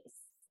face,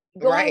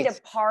 going to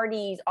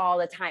parties all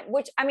the time,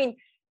 which I mean,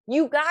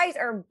 you guys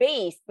are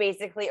based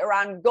basically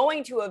around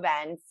going to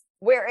events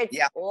where it's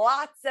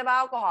lots of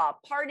alcohol,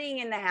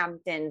 partying in the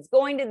Hamptons,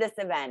 going to this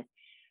event.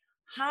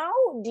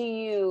 How do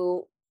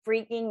you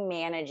freaking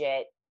manage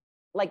it?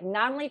 Like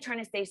not only trying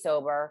to stay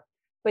sober,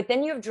 but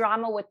then you have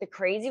drama with the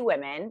crazy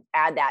women,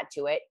 add that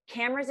to it,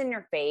 cameras in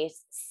your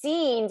face,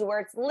 scenes where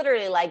it's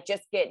literally like,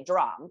 just get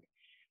drunk.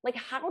 Like,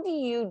 how do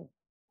you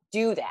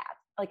do that?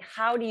 Like,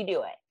 how do you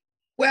do it?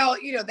 Well,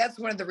 that's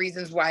one of the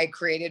reasons why I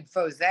created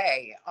Fose,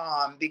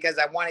 because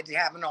I wanted to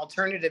have an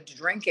alternative to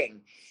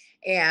drinking.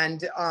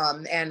 And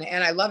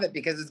I love it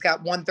because it's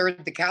got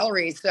 1/3 the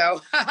calories. So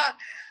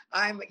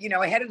I'm,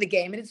 ahead of the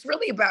game. And it's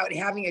really about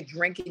having a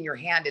drink in your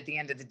hand at the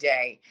end of the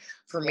day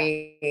for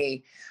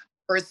me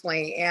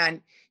personally.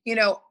 And,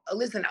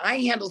 listen, I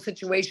handle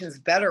situations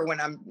better when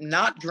I'm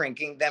not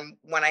drinking than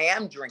when I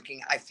am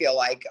drinking, I feel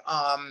like.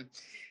 A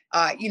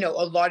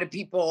lot of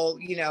people,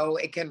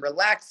 it can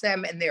relax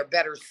them and they're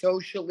better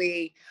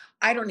socially.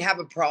 I don't have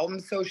a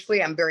problem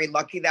socially. I'm very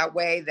lucky that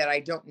way that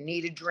I don't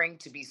need a drink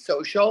to be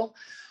social.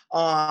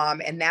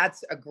 And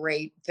that's a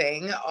great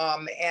thing.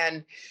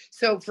 And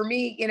so for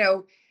me,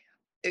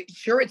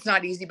 sure, it's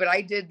not easy, but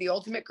I did the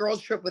ultimate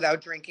girls trip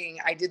without drinking.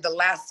 I did the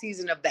last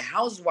season of the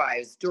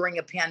Housewives during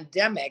a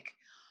pandemic,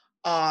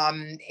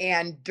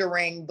 and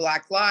during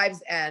Black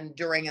Lives and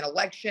during an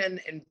election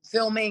and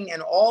filming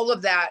and all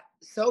of that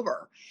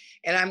sober.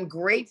 And I'm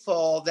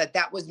grateful that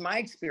that was my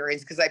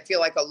experience because I feel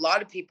like a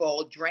lot of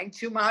people drank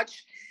too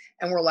much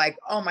and were like,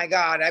 oh my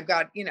God, I've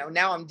got,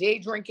 now I'm day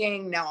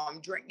drinking. Now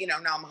I'm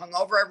now I'm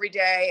hungover every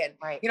day. And,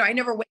 I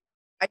never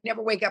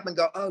wake up and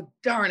go, oh,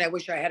 darn, I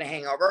wish I had a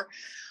hangover.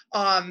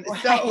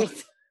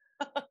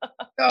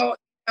 So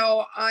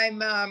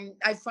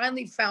I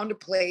finally found a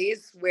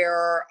place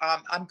where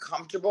I'm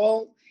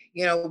comfortable,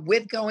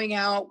 with going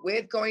out,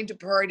 with going to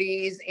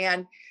parties.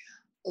 And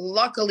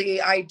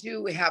luckily I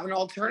do have an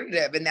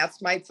alternative, and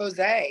that's my Fose.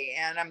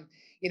 And I'm,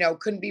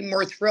 couldn't be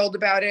more thrilled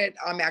about it.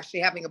 I'm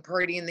actually having a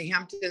party in the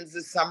Hamptons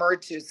this summer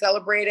to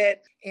celebrate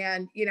it.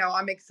 And,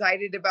 I'm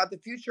excited about the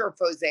future of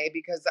Fosé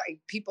because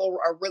people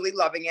are really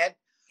loving it.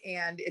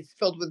 And it's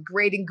filled with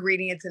great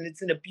ingredients and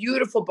it's in a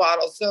beautiful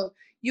bottle. So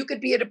you could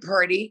be at a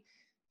party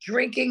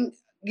drinking,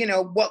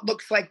 what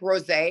looks like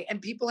rosé, and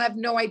people have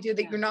no idea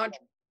that you're not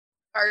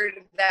tired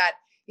of that.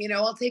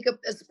 I'll take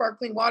a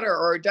sparkling water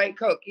or a Diet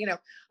Coke.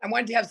 I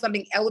wanted to have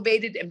something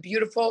elevated and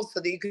beautiful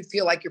so that you could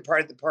feel like you're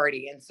part of the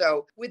party. And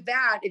so with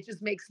that, it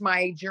just makes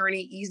my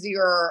journey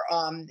easier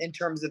in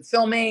terms of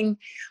filming,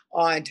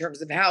 in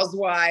terms of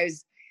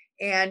Housewives.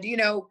 And,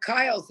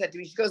 Kyle said to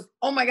me, she goes,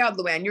 "Oh my God,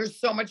 Luann, you're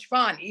so much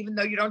fun, even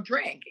though you don't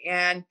drink."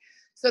 And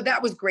so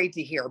that was great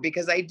to hear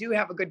because I do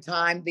have a good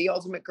time. The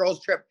Ultimate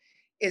Girls Trip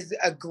is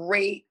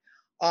great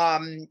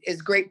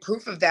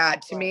proof of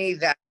that to me,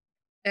 that,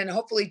 and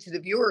hopefully to the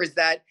viewers,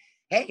 that,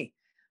 hey,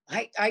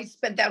 I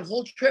spent that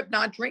whole trip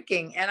not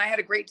drinking and I had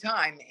a great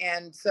time.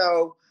 And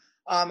so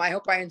I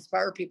hope I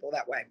inspire people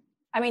that way.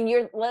 I mean,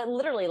 you're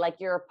literally like,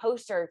 you're a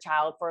poster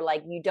child for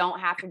like, you don't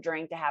have to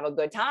drink to have a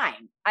good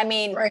time. I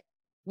mean, right.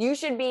 You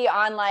should be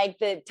on like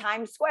the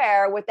Times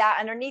Square with that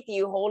underneath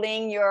you,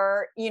 holding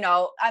your,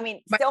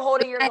 still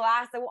holding your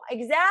glass.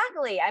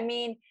 Exactly. I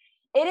mean,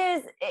 it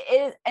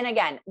is. And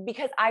again,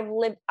 because I've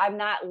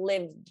not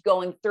lived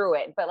going through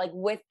it, but like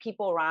with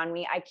people around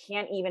me, I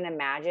can't even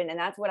imagine. And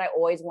that's what I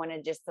always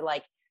wanted, just to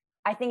like,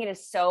 I think it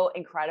is so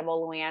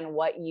incredible, Luann,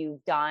 what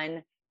you've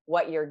done,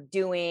 what you're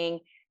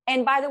doing.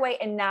 And by the way,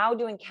 and now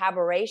doing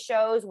cabaret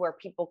shows where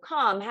people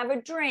come, have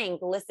a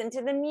drink, listen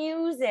to the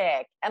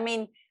music. I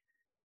mean,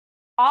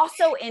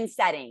 also in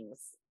settings.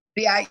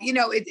 Yeah.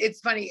 It's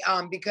funny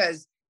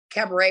because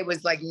cabaret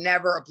was like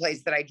never a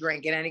place that I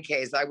drank in any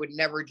case. I would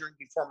never drink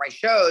before my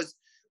shows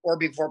or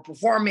before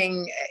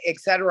performing,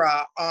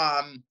 etc.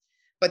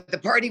 But the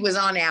party was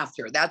on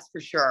after, that's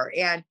for sure.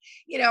 And,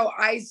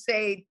 I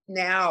say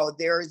now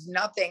there's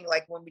nothing,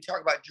 like when we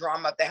talk about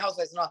drama at the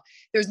Housewives and all,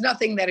 there's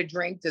nothing that a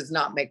drink does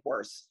not make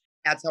worse.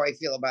 That's how I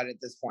feel about it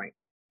at this point.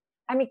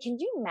 I mean, can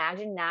you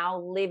imagine now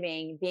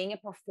being a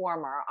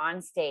performer on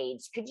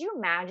stage? Could you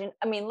imagine?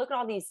 I mean, look at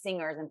all these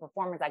singers and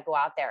performers that go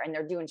out there and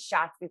they're doing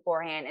shots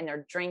beforehand and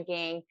they're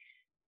drinking.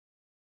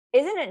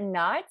 Isn't it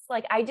nuts?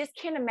 Like, I just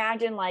can't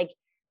imagine like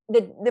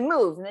the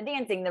moves and the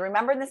dancing, the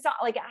remembering the song.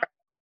 Like,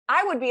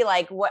 I would be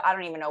like, what? I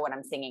don't even know what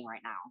I'm singing right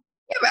now.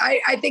 Yeah, but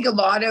I think a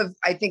lot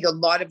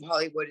of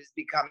Hollywood is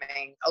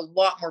becoming, a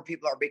lot more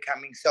people are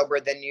becoming sober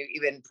than you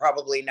even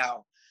probably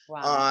know.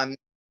 Wow.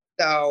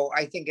 So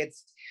I think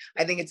it's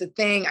a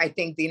thing. I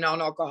think the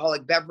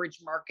non-alcoholic beverage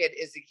market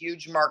is a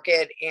huge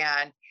market,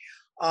 and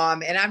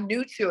I'm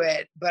new to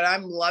it, but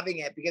I'm loving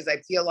it because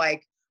I feel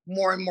like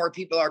more and more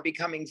people are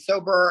becoming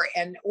sober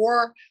and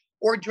or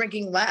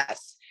drinking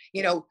less.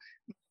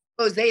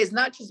 Jose is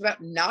not just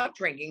about not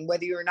drinking,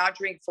 whether you're not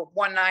drinking for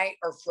one night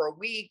or for a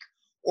week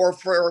or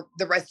for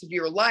the rest of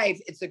your life.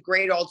 It's a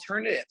great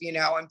alternative,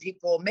 and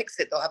people mix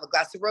it. They'll have a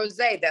glass of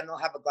rosé, then they'll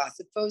have a glass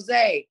of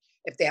Fosé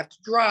if they have to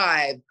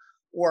drive.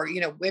 Or,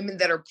 women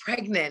that are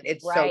pregnant,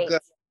 it's right. So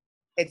good.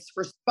 It's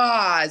for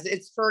spas.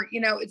 It's for,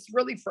 it's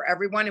really for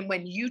everyone. And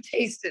when you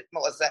taste it,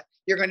 Melissa,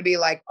 you're going to be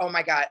like, oh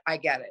my God, I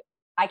get it.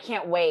 I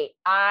can't wait.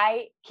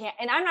 I can't,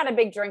 and I'm not a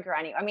big drinker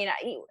anyway. I mean,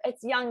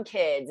 it's young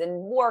kids and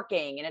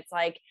working, and it's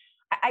like,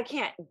 I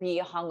can't be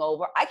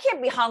hungover. I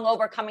can't be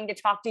hungover coming to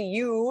talk to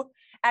you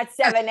at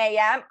 7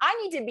 a.m.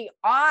 I need to be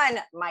on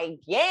my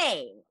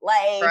game.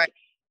 Like, right.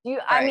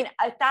 I mean,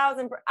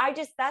 1,000,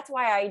 that's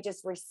why I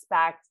just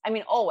respect, I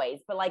mean,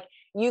 always, but like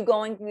you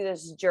going through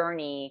this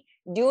journey,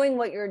 doing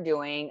what you're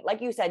doing, like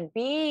you said,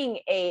 being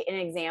an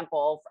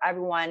example for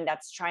everyone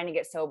that's trying to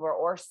get sober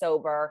or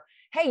sober.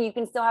 Hey, you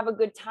can still have a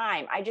good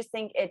time. I just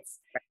think it's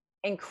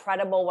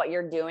incredible what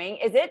you're doing.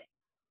 Was it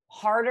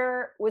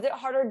harder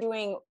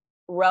doing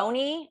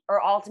Roni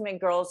or Ultimate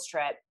Girls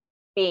Trip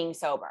being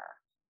sober?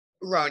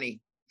 Roni.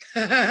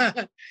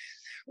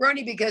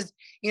 Roni, because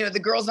the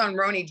girls on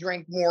Roni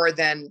drink more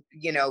than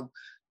the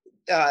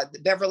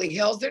Beverly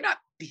Hills. They're not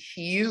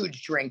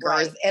huge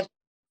drinkers. Right.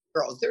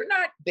 Girls, they're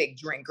not big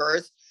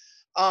drinkers,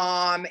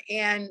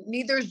 and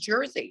neither is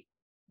Jersey.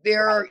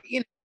 They're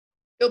right.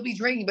 They'll be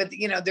drinking, but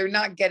they're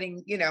not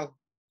getting.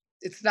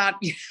 It's not.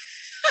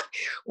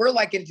 We're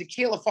like in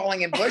tequila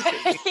falling in bushes.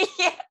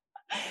 Yeah.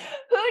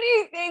 Who do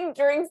you think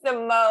drinks the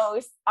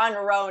most on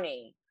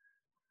Roni?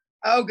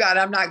 Oh God,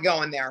 I'm not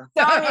going there.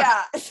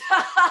 Sonia.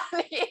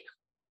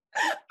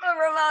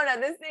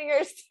 Ramona, the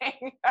singer.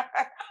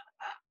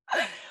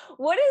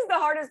 What is the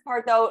hardest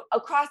part though,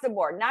 across the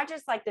board, not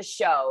just like the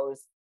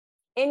shows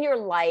in your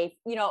life?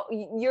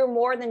 You're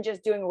more than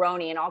just doing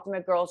Roni and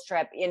Ultimate Girls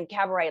Trip in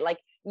cabaret. Like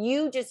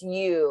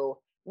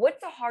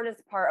what's the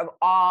hardest part of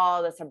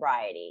all the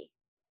sobriety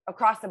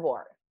across the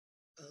board?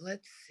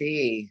 Let's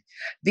see.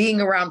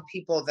 Being around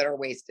people that are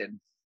wasted.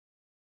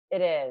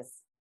 It is.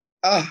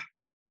 Oh,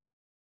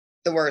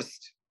 the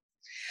worst.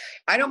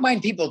 I don't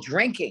mind people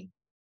drinking.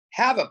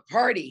 Have a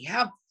party,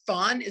 have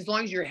fun, as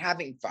long as you're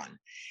having fun.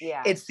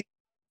 Yeah. It's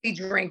the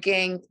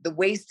drinking, the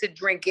wasted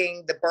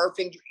drinking, the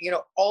barfing,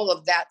 all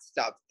of that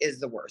stuff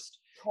is the worst.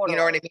 Totally. You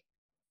know what I mean?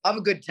 Love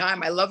a good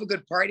time. I love a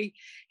good party.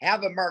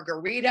 Have a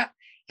margarita.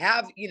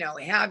 Have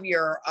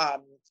your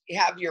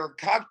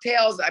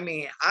cocktails. I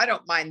mean, I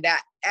don't mind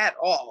that at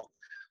all.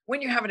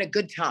 When you're having a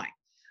good time,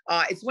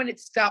 it's when it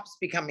stops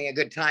becoming a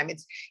good time.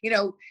 It's,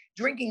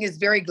 drinking is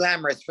very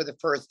glamorous for the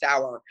first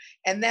hour,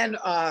 and then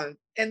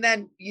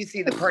you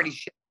see the party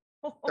shift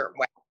a certain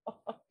way.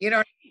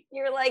 You're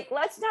like,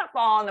 let's not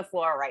fall on the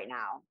floor right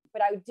now.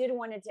 But I did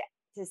wanted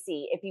to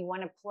see if you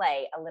want to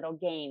play a little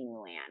game,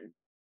 Luann.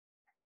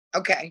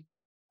 Okay.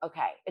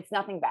 Okay. It's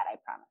nothing bad, I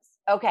promise.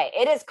 Okay.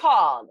 It is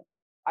called,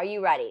 are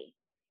you ready?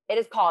 It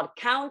is called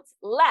Count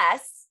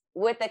Less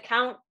with a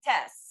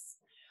Countess.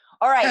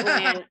 All right,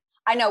 Luann.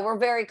 I know we're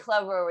very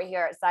clever over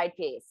here at Side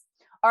Piece.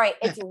 All right.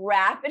 It's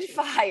rapid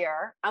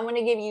fire. I'm going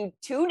to give you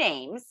 2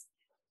 names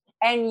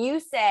and you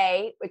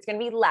say it's going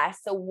to be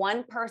less. So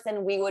one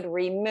person we would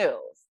remove.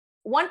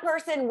 One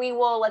person we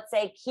will, let's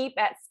say, keep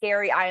at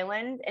Scary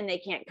Island and they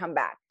can't come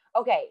back.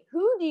 Okay.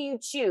 Who do you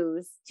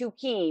choose to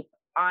keep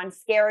on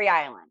Scary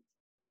Island?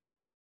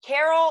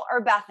 Carol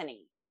or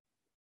Bethany?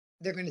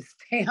 They're going to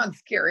stay on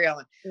Scary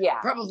Island.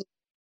 Yeah. Probably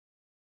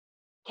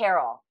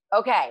Carol.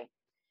 Okay.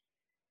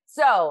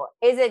 So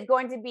is it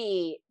going to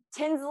be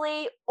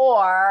Tinsley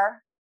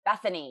or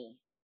Bethany?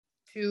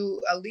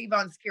 To leave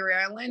on Scary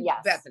Island?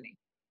 Yes. Bethany.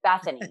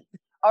 Bethany.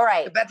 All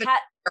right. Bethany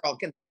Carol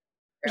can.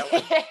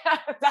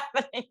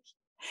 Bethany.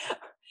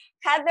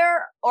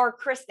 Heather or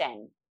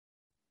Kristen?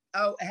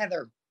 Oh,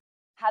 Heather.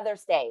 Heather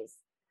stays.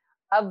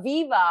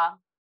 Aviva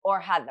or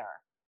Heather?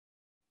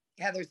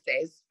 Heather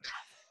stays.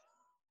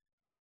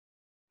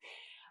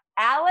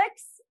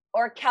 Alex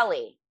or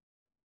Kelly?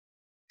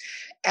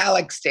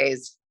 Alex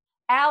stays.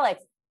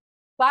 Alex.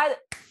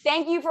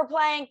 Thank you for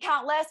playing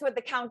Countless with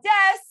the Countess.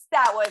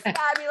 That was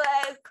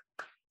fabulous.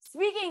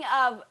 Speaking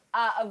of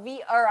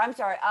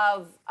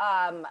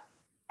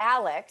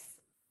Alex,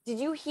 did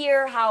you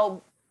hear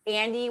how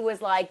Andy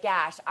was like,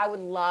 gosh, I would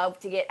love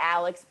to get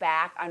Alex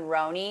back on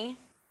Roni?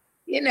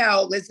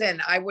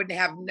 Listen, I wouldn't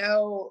have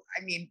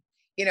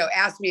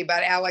ask me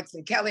about Alex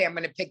and Kelly, I'm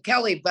going to pick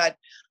Kelly, but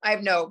I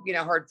have no,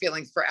 hard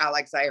feelings for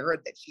Alex. I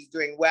heard that she's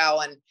doing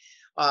well in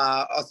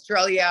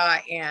Australia.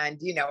 And,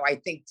 I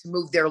think to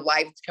move their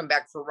life to come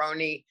back for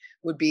Roni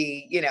would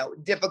be,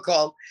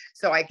 difficult.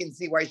 So I can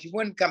see why she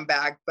wouldn't come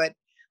back, but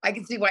I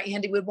can see why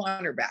Andy would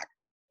want her back.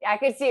 I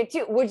could see it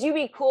too. Would you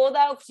be cool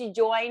though if she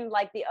joined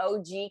like the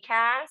OG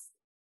cast?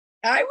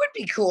 I would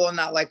be cool and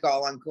not like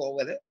all uncool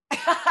with it.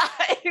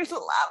 I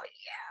love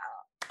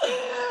you.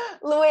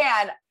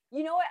 Luann,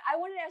 you know what? I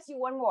wanted to ask you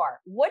one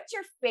more. What's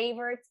your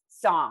favorite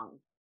song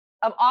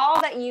of all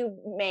that you've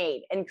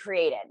made and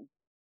created?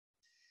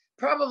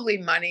 Probably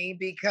Money,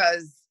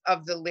 because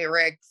of the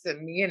lyrics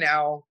and,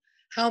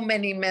 how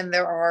many men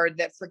there are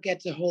that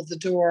forget to hold the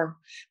door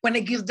when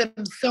it gives them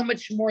so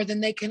much more than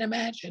they can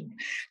imagine.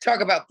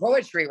 Talk about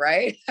poetry,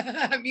 right?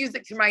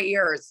 Music to my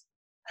ears.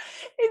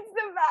 It's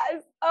the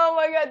best. Oh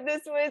my God,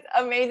 this was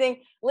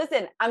amazing.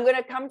 Listen, I'm going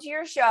to come to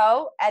your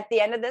show at the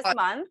end of this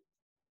month.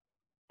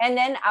 And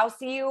then I'll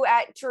see you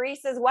at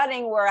Teresa's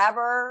wedding,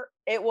 wherever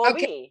it will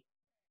be.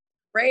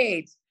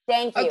 Great.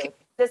 Thank you. Okay.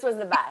 This was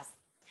the best.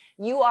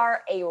 You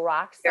are a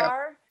rock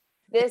star.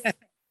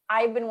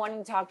 I've been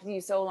wanting to talk to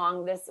you so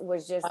long. This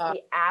was just the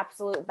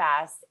absolute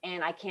best.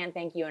 And I can't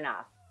thank you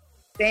enough.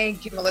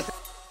 Thank you, Melissa.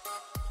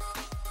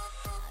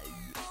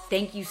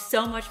 Thank you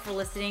so much for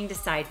listening to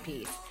Side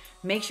Piece.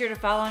 Make sure to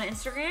follow on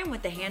Instagram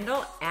with the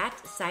handle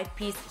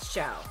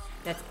 @SidePieceShow.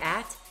 That's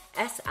 @SidePieceShow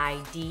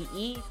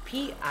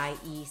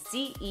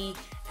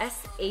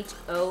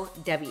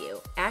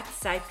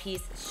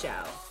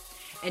 @SidePieceShow.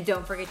 And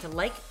don't forget to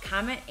like,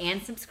 comment,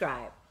 and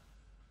subscribe.